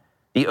covenant,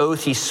 the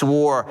oath he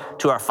swore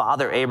to our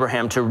father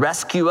Abraham, to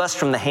rescue us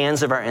from the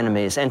hands of our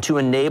enemies and to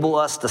enable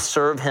us to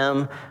serve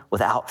him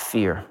without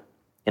fear.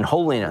 in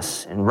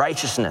holiness and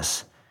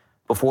righteousness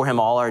before him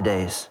all our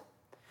days.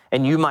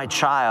 And you, my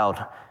child,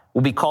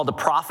 will be called the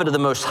prophet of the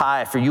Most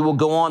High, for you will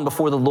go on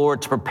before the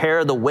Lord to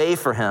prepare the way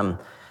for him,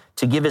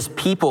 to give his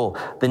people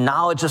the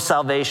knowledge of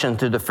salvation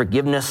through the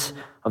forgiveness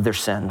of their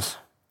sins.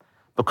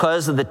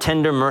 Because of the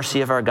tender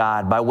mercy of our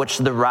God, by which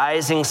the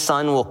rising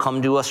sun will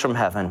come to us from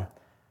heaven,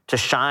 to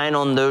shine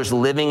on those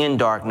living in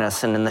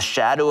darkness and in the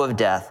shadow of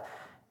death,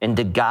 and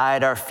to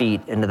guide our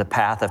feet into the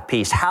path of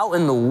peace. How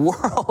in the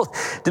world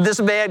did this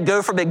man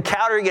go from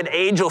encountering an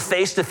angel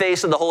face to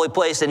face in the holy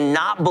place and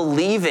not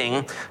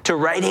believing to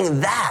writing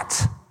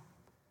that?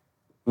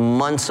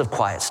 Months of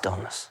quiet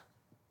stillness,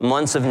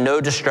 months of no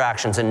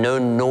distractions and no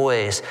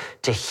noise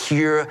to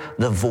hear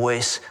the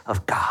voice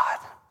of God.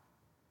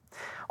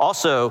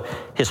 Also,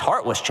 his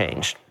heart was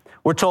changed.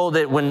 We're told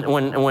that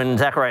when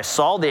Zechariah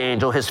saw the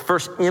angel, his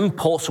first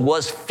impulse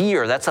was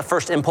fear. That's the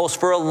first impulse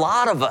for a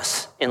lot of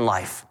us in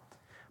life.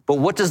 But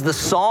what does the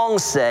song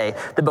say?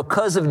 That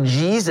because of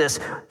Jesus,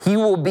 he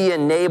will be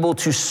enabled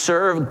to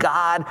serve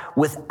God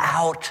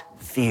without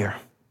fear.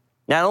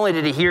 Not only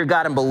did he hear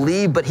God and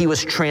believe, but he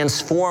was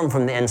transformed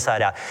from the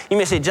inside out. You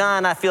may say,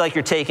 John, I feel like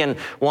you're taking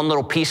one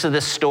little piece of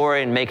this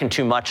story and making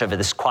too much of it,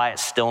 this quiet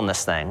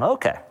stillness thing.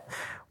 Okay.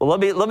 Well,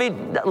 let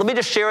me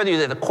just share with you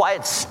that the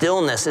quiet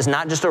stillness is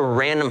not just a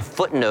random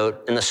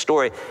footnote in the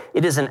story.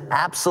 It is an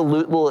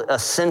absolute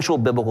essential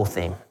biblical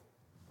theme.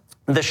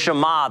 The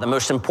Shema, the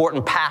most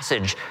important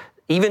passage,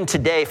 even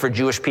today for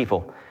Jewish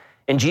people.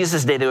 In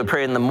Jesus' day, they would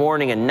pray in the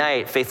morning and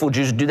night. Faithful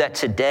Jews do that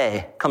today.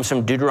 It comes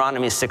from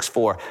Deuteronomy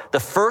 6:4. The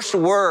first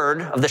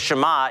word of the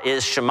Shema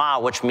is Shema,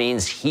 which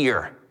means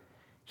hear.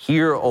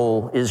 Hear,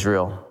 O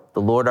Israel,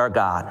 the Lord our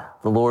God,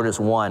 the Lord is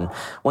one.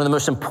 One of the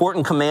most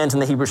important commands in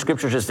the Hebrew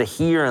Scriptures is to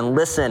hear and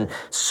listen.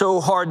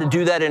 So hard to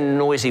do that in a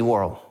noisy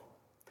world.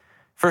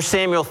 1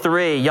 Samuel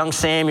 3, young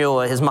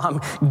Samuel, his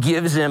mom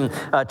gives him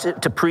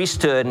to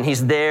priesthood, and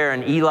he's there,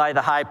 and Eli,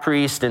 the high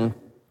priest, and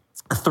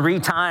 3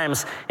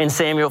 times in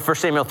 1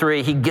 Samuel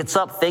 3, he gets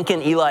up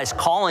thinking Eli's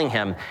calling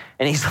him,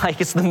 and he's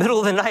like, it's the middle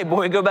of the night,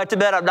 boy, go back to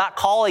bed, I'm not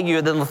calling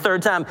you. Then the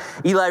 3rd time,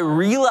 Eli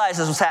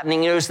realizes what's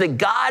happening. He knows that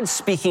God's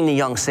speaking to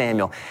young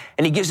Samuel,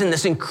 and he gives him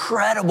this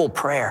incredible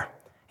prayer.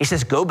 He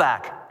says, go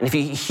back, and if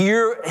you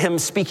hear him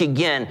speak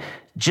again,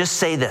 just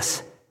say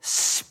this,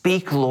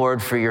 speak,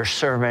 Lord, for your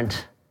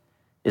servant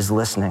is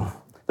listening.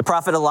 The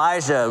prophet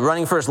Elijah,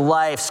 running for his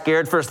life,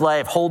 scared for his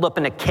life, holed up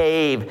in a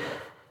cave.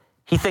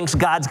 He thinks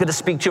God's going to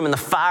speak to him in the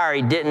fire.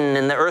 He didn't.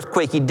 In the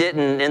earthquake, he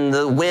didn't. In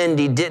the wind,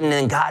 he didn't.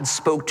 And God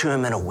spoke to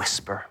him in a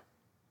whisper.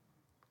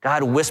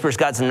 God whispers.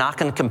 God's not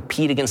going to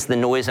compete against the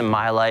noise in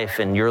my life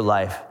and your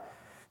life.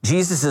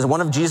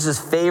 One of Jesus'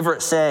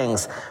 favorite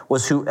sayings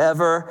was,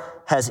 whoever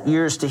has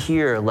ears to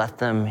hear, let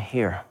them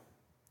hear.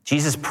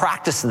 Jesus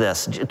practiced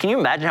this. Can you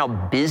imagine how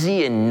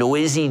busy and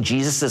noisy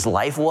Jesus'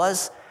 life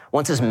was?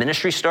 Once his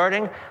ministry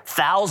starting,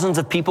 thousands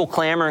of people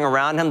clamoring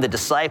around him, the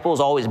disciples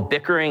always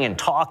bickering and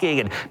talking,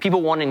 and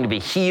people wanting to be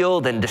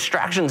healed, and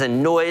distractions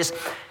and noise.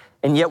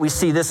 And yet we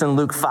see this in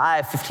Luke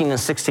 5, 15 and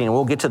 16.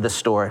 We'll get to this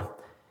story.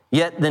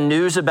 Yet the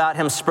news about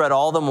him spread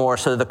all the more,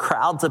 so the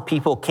crowds of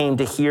people came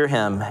to hear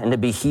him and to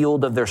be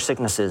healed of their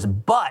sicknesses.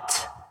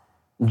 But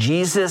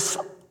Jesus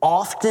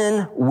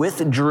often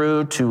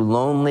withdrew to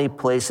lonely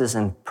places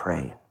and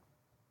prayed.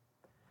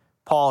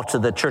 Paul to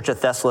the church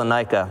at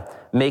Thessalonica,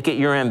 make it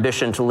your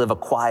ambition to live a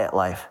quiet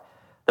life.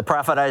 The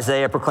prophet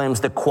Isaiah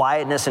proclaims that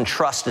quietness and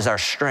trust is our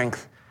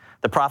strength.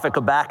 The prophet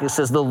Habakkuk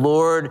says, the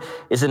Lord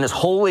is in his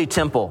holy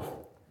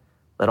temple.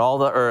 Let all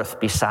the earth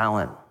be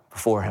silent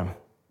before him.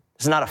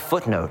 It's not a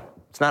footnote.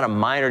 It's not a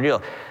minor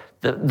deal.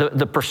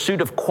 The pursuit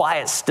of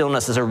quiet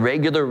stillness as a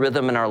regular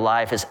rhythm in our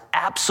life is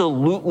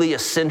absolutely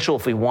essential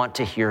if we want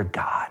to hear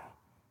God.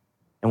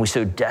 And we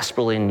so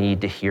desperately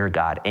need to hear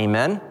God.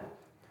 Amen?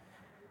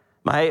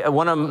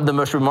 One of the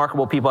most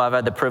remarkable people I've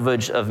had the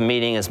privilege of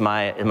meeting is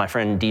my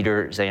friend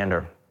Dieter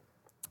Zander.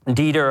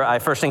 I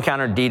first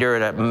encountered Dieter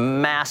at a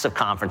massive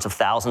conference of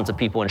thousands of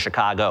people in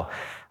Chicago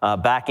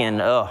back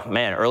in,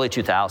 early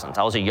 2000s.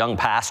 I was a young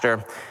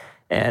pastor,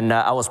 and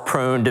I was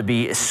prone to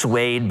be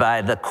swayed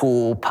by the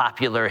cool,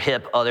 popular,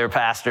 hip other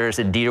pastors,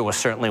 and Dieter was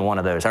certainly one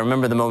of those. I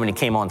remember the moment he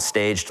came on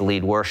stage to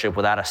lead worship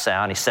without a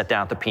sound. He sat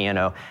down at the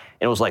piano, and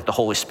it was like the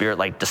Holy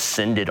Spirit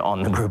descended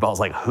on the group. I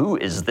was like, who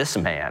is this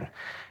man?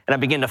 And I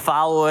began to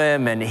follow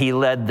him, and he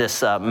led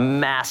this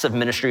massive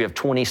ministry of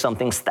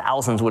 20-somethings.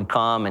 Thousands would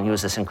come, and he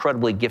was this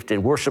incredibly gifted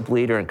worship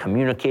leader and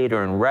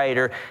communicator and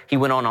writer. He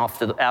went on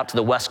out to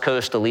the West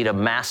Coast to lead a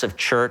massive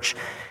church.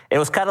 It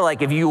was kind of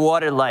like if you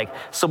wanted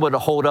someone to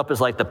hold up as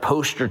the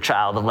poster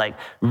child of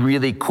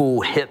really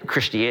cool, hip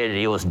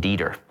Christianity, it was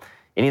Dieter.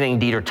 Anything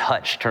Dieter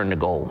touched turned to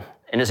gold.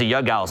 And as a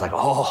young guy, I was like,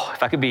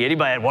 if I could be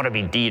anybody, I'd want to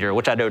be Dieter,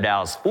 which I know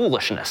now is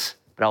foolishness,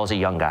 but I was a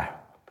young guy.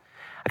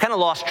 I kind of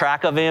lost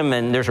track of him,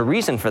 and there's a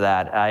reason for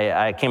that.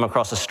 I came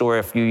across a story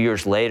a few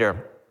years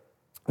later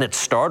that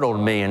startled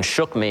me and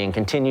shook me and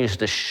continues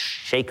to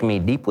shake me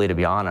deeply, to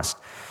be honest.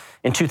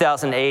 In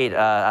 2008,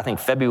 I think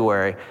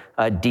February,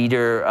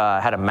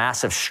 Dieter had a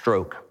massive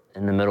stroke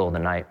in the middle of the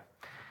night.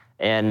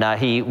 And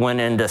he went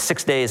into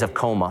 6 days of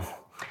coma.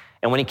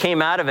 And when he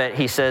came out of it,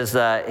 he says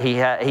he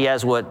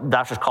has what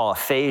doctors call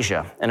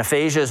aphasia. And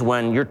aphasia is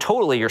when you're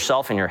totally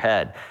yourself in your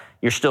head.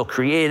 You're still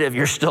creative,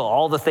 you're still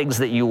all the things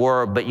that you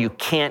were, but you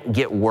can't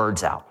get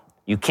words out.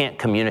 You can't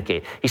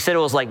communicate. He said it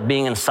was like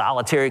being in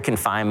solitary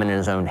confinement in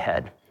his own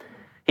head.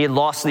 He had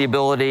lost the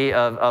ability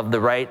of the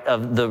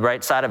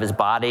right side of his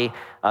body,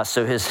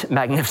 so his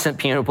magnificent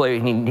piano player,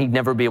 he'd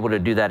never be able to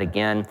do that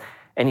again.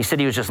 And he said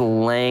he was just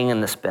laying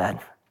in this bed,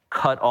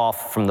 cut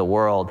off from the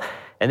world.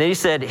 And then he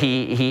said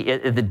he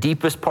at the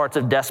deepest parts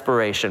of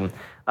desperation,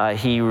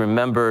 he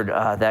remembered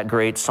that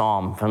great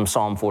psalm from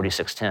Psalm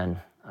 46:10,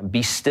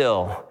 "Be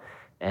still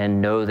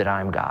and know that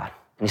I'm God."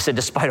 And he said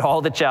despite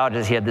all the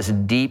challenges, he had this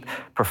deep,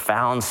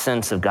 profound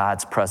sense of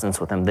God's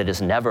presence with him that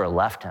has never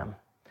left him.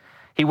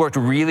 He worked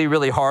really,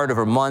 really hard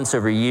over months,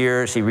 over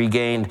years. He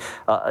regained,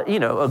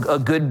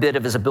 a good bit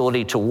of his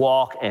ability to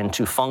walk and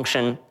to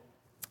function.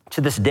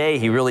 To this day,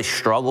 he really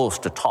struggles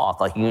to talk.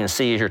 Like you can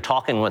see as you're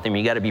talking with him,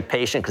 you got to be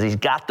patient because he's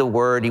got the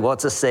word. He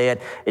wants to say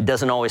it. It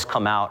doesn't always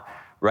come out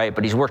right,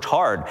 but he's worked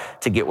hard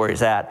to get where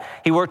he's at.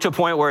 He worked to a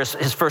point where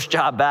his first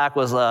job back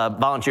was a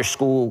volunteer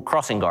school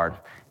crossing guard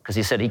because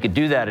he said he could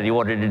do that and he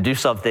wanted to do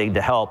something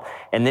to help.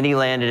 And then he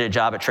landed a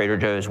job at Trader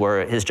Joe's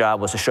where his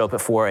job was to show up at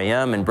 4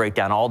 a.m. and break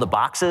down all the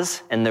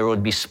boxes, and there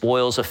would be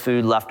spoils of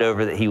food left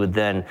over that he would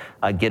then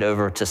get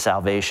over to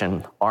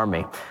Salvation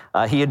Army.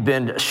 He had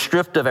been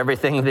stripped of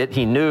everything that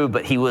he knew,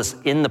 but he was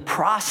in the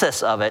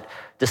process of it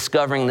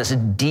discovering this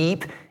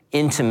deep,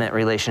 intimate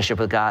relationship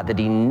with God that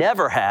he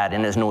never had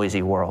in his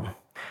noisy world.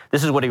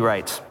 This is what he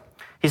writes.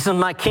 He said,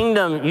 "My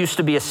kingdom used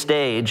to be a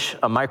stage,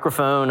 a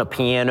microphone, a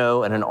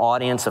piano, and an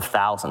audience of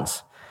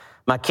thousands.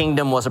 My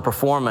kingdom was a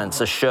performance,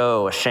 a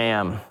show, a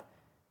sham,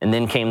 and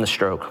then came the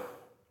stroke.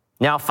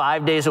 Now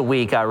 5 days a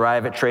week, I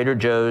arrive at Trader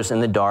Joe's in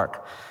the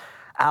dark,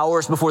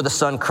 hours before the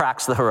sun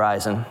cracks the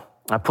horizon.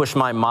 I push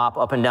my mop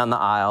up and down the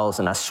aisles,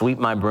 and I sweep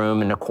my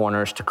broom into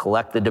corners to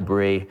collect the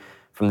debris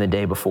from the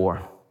day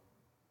before.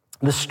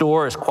 The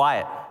store is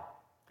quiet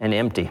and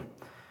empty.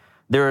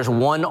 There is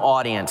one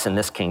audience in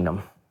this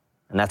kingdom,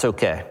 and that's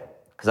okay,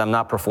 because I'm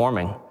not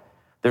performing.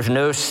 There's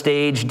no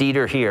stage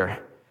Dieter here,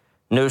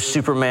 no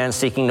Superman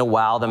seeking to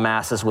wow the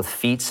masses with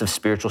feats of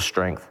spiritual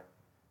strength.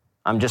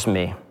 I'm just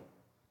me,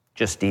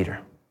 just Dieter."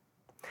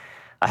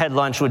 I had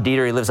lunch with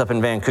Dieter. He lives up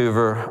in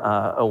Vancouver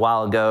a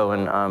while ago,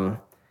 and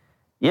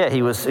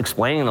he was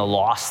explaining the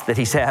loss that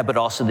he's had, but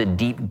also the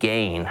deep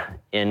gain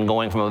in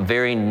going from a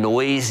very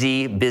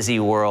noisy, busy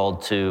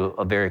world to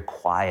a very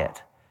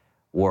quiet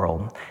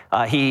world.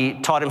 He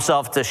taught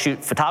himself to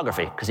shoot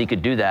photography because he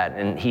could do that,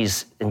 and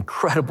he's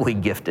incredibly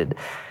gifted.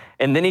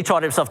 And then he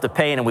taught himself to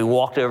paint, and we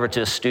walked over to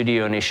his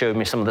studio, and he showed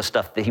me some of the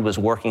stuff that he was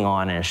working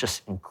on, and it's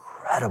just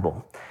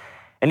incredible.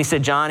 And he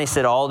said, "John," he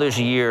said, "all those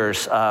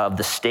years of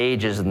the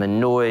stages and the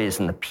noise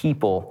and the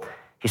people,"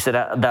 he said,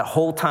 "that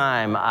whole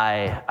time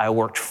I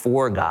worked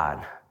for God."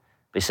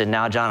 But he said,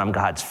 "Now, John, I'm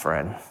God's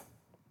friend."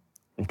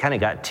 He kind of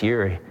got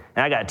teary,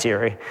 and I got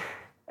teary.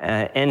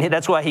 And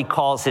that's why he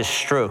calls his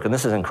stroke, and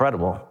this is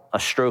incredible, a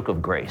stroke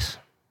of grace.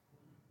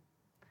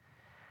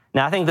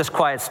 Now, I think this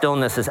quiet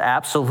stillness is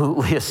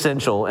absolutely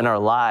essential in our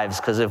lives,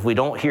 because if we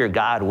don't hear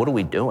God, what are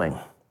we doing?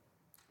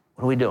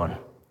 What are we doing?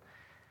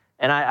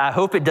 And I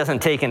hope it doesn't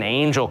take an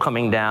angel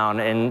coming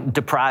down and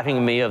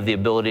depriving me of the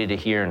ability to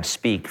hear and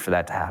speak for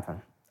that to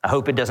happen. I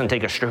hope it doesn't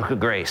take a stroke of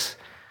grace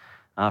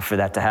for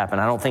that to happen.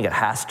 I don't think it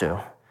has to.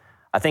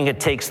 I think it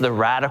takes the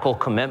radical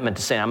commitment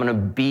to say, I'm going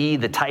to be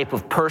the type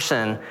of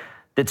person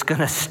that's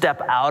going to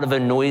step out of a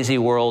noisy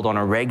world on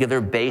a regular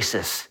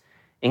basis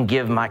and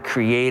give my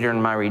Creator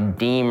and my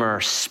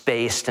Redeemer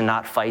space to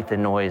not fight the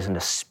noise and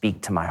to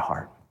speak to my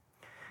heart.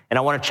 And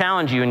I want to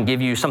challenge you and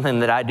give you something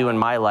that I do in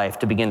my life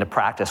to begin to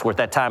practice. We're at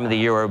that time of the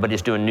year where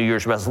everybody's doing New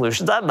Year's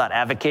resolutions. I'm not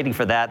advocating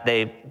for that.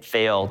 They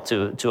fail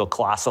to a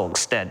colossal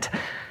extent.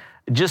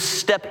 Just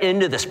step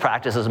into this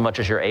practice as much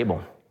as you're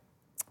able.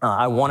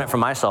 I want it for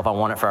myself. I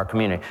want it for our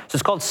community. So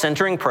it's called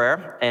centering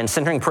prayer. And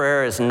centering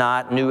prayer is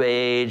not new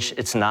age.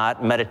 It's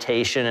not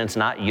meditation. It's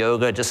not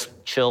yoga,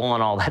 just chill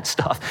and all that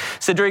stuff.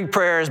 Centering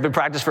prayer has been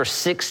practiced for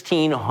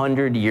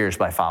 1,600 years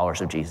by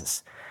followers of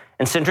Jesus.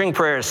 And centering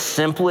prayer is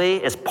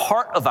simply, as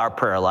part of our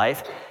prayer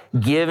life,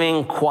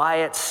 giving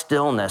quiet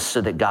stillness so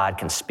that God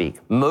can speak.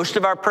 Most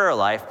of our prayer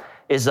life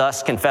is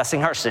us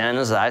confessing our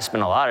sins. I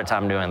spend a lot of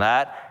time doing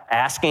that,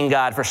 asking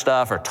God for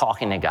stuff or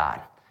talking to God.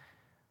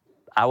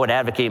 I would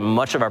advocate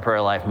much of our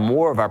prayer life,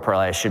 more of our prayer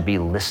life should be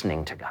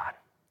listening to God,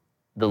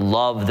 the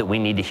love that we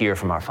need to hear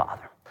from our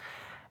Father,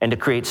 and to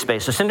create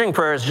space. So centering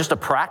prayer is just a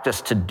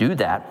practice to do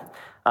that.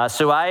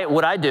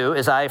 What I do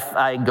is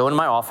I go into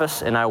my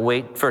office and I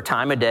wait for a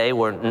time of day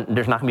where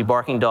there's not gonna be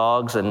barking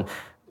dogs, and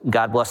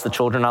God bless the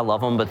children, I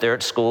love them, but they're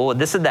at school, and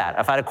this and that.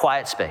 I've had a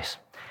quiet space.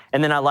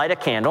 And then I light a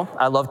candle.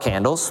 I love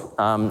candles.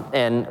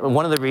 And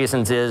one of the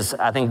reasons is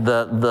I think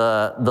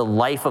the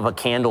life of a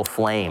candle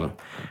flame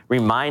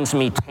reminds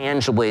me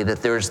tangibly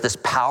that there's this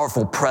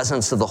powerful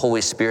presence of the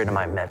Holy Spirit in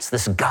my midst,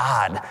 this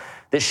God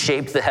that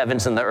shaped the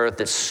heavens and the earth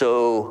that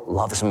so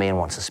loves me and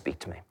wants to speak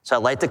to me. So I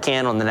light the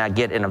candle, and then I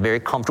get in a very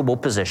comfortable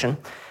position.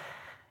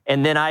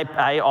 And then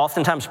I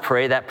oftentimes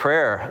pray that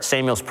prayer,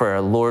 Samuel's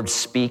prayer, Lord,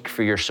 speak,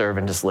 for your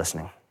servant is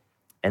listening.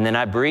 And then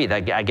I breathe. I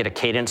get a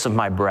cadence of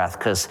my breath,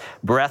 because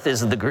breath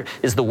is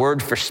the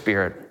word for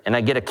spirit. And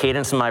I get a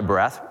cadence of my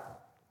breath.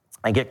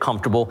 I get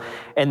comfortable.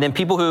 And then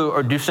people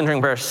who do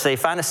centering prayers say,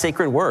 find a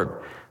sacred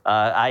word.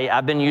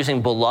 I've been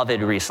using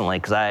beloved recently,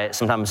 because I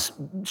sometimes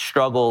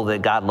struggle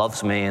that God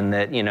loves me and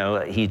that,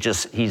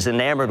 he's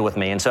enamored with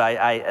me. And so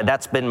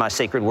that's been my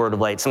sacred word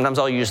of late. Sometimes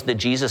I'll use the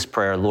Jesus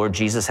prayer, Lord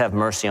Jesus, have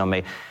mercy on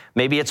me.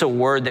 Maybe it's a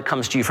word that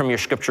comes to you from your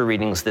scripture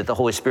readings that the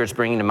Holy Spirit's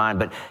bringing to mind,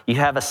 but you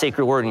have a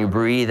sacred word and you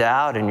breathe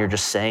out and you're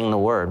just saying the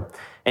word.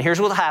 And here's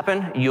what'll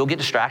happen. You'll get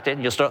distracted.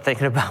 You'll start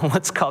thinking about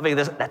what's coming.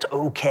 That's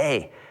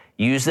okay.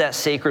 Use that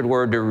sacred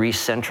word to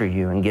recenter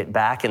you and get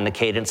back in the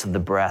cadence of the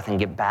breath and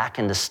get back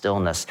into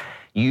stillness.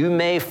 You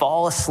may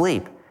fall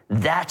asleep.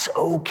 That's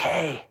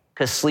okay,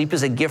 because sleep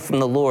is a gift from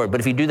the Lord. But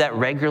if you do that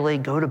regularly,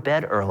 go to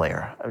bed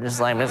earlier.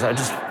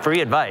 Just free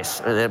advice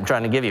that I'm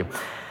trying to give you.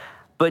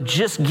 But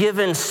just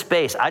given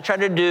space. I try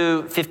to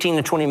do 15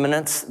 to 20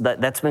 minutes.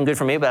 That's been good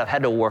for me, but I've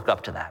had to work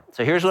up to that.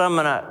 So here's what I'm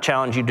going to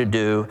challenge you to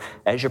do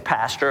as your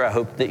pastor. I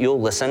hope that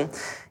you'll listen,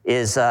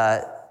 is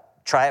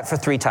try it for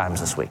 3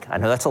 times this week. I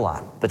know that's a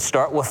lot, but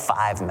start with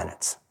 5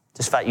 minutes.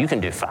 Just 5. You can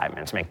do 5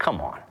 minutes. I mean,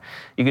 come on.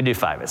 You can do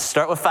 5 minutes.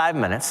 Start with 5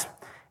 minutes,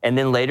 and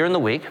then later in the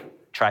week,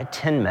 try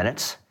 10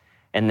 minutes,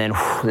 and then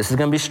this is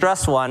going to be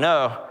stressful, I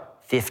know,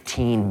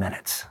 15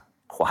 minutes.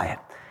 Quiet.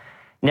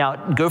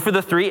 Now, go for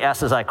the 3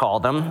 S's, I call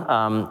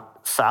them,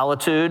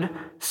 solitude,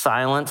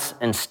 silence,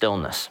 and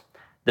stillness.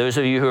 Those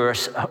of you who are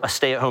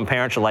stay-at-home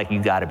parents are like,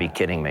 you got to be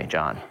kidding me,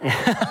 John.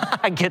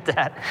 I get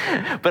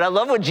that. But I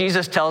love what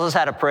Jesus tells us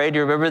how to pray. Do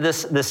you remember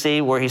this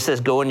scene where he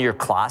says, go into your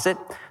closet?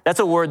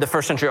 That's a word the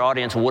first century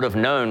audience would have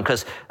known,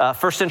 because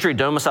first century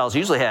domiciles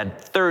usually had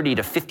 30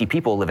 to 50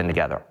 people living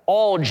together,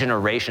 all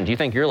generations. You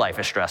think your life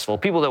is stressful.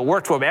 People that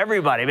worked for them,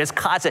 everybody, it's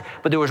closet.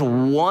 But there was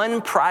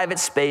one private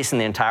space in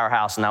the entire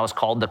house, and that was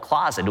called the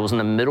closet. It was in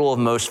the middle of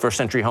most first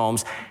century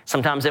homes.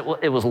 Sometimes it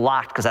was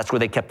locked, because that's where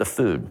they kept the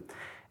food.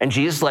 And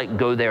Jesus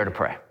go there to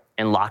pray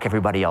and lock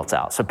everybody else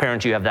out. So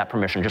parents, you have that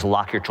permission. Just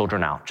lock your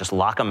children out. Just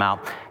lock them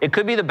out. It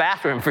could be the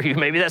bathroom for you.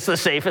 Maybe that's the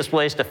safest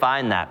place to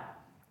find that.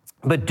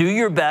 But do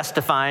your best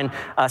to find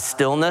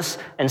stillness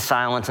and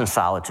silence and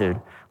solitude.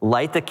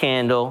 Light the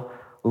candle.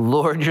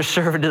 Lord, your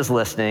servant is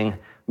listening.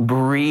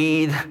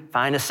 Breathe.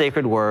 Find a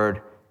sacred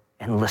word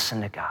and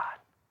listen to God.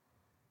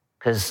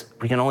 Because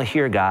we can only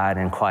hear God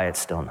in quiet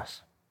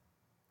stillness.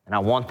 And I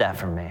want that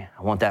for me.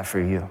 I want that for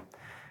you.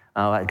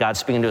 God's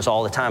speaking to us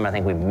all the time. I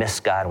think we miss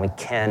God, and we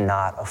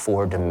cannot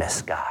afford to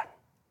miss God.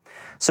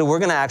 So we're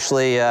going to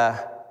actually, we're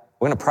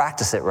going to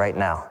practice it right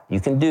now. You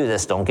can do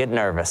this. Don't get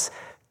nervous.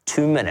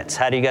 2 minutes.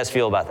 How do you guys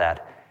feel about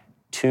that?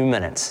 2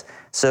 minutes.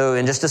 So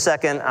in just a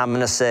second, I'm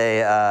going to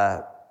say,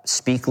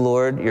 speak,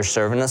 Lord, your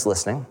servant is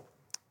listening.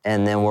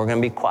 And then we're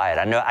going to be quiet.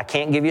 I know I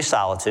can't give you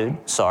solitude,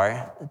 sorry,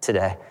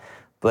 today,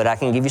 but I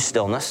can give you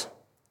stillness,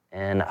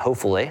 and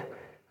hopefully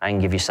I can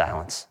give you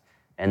silence.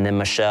 And then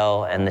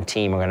Michelle and the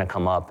team are going to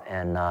come up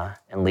and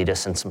lead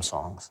us in some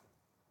songs.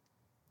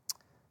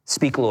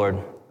 Speak, Lord,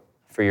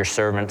 for your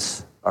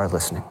servants are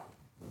listening.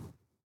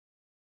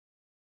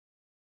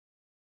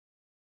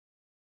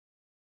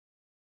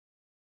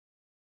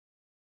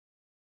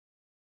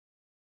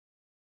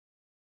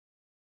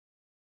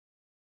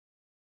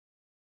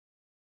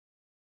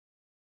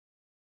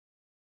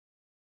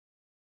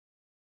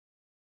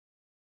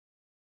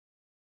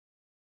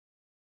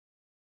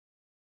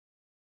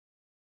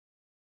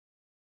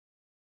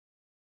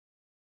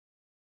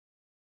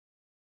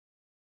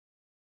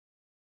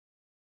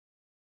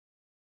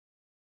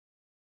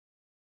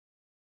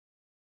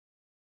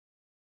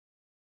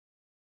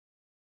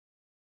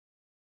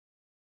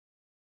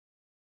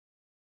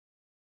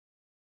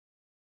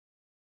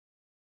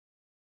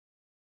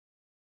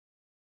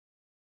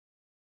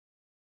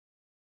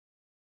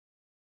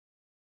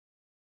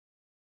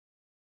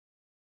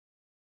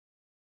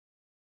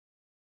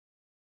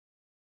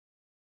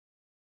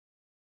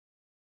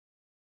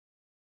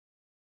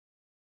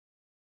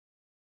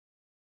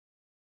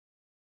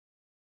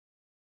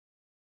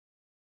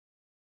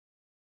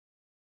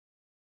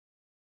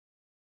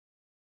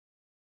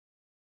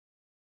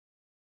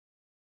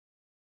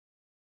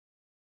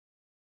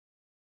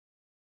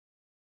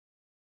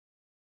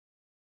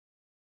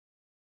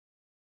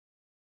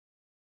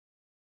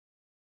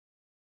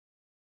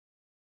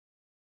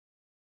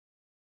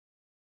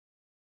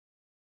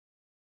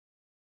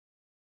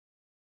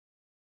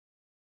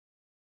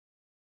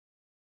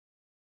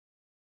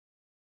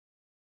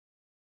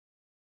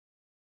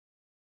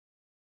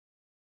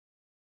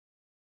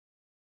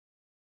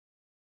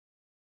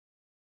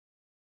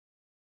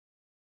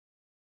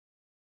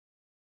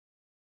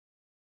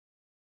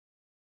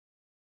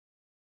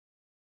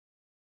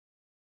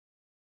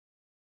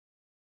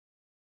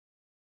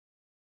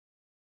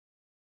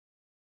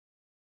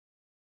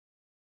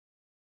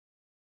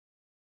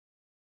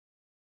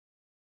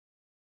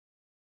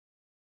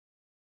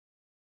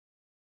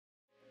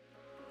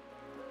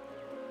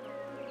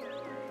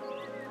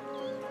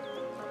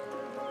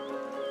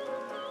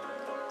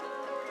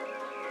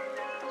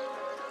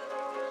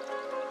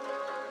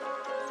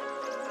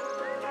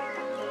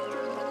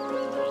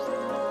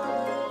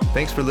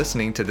 Thanks for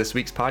listening to this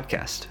week's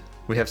podcast.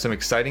 We have some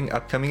exciting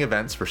upcoming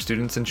events for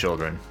students and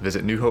children.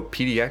 Visit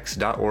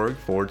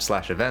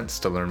newhopepdx.org/events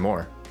to learn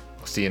more.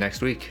 We'll see you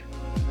next week.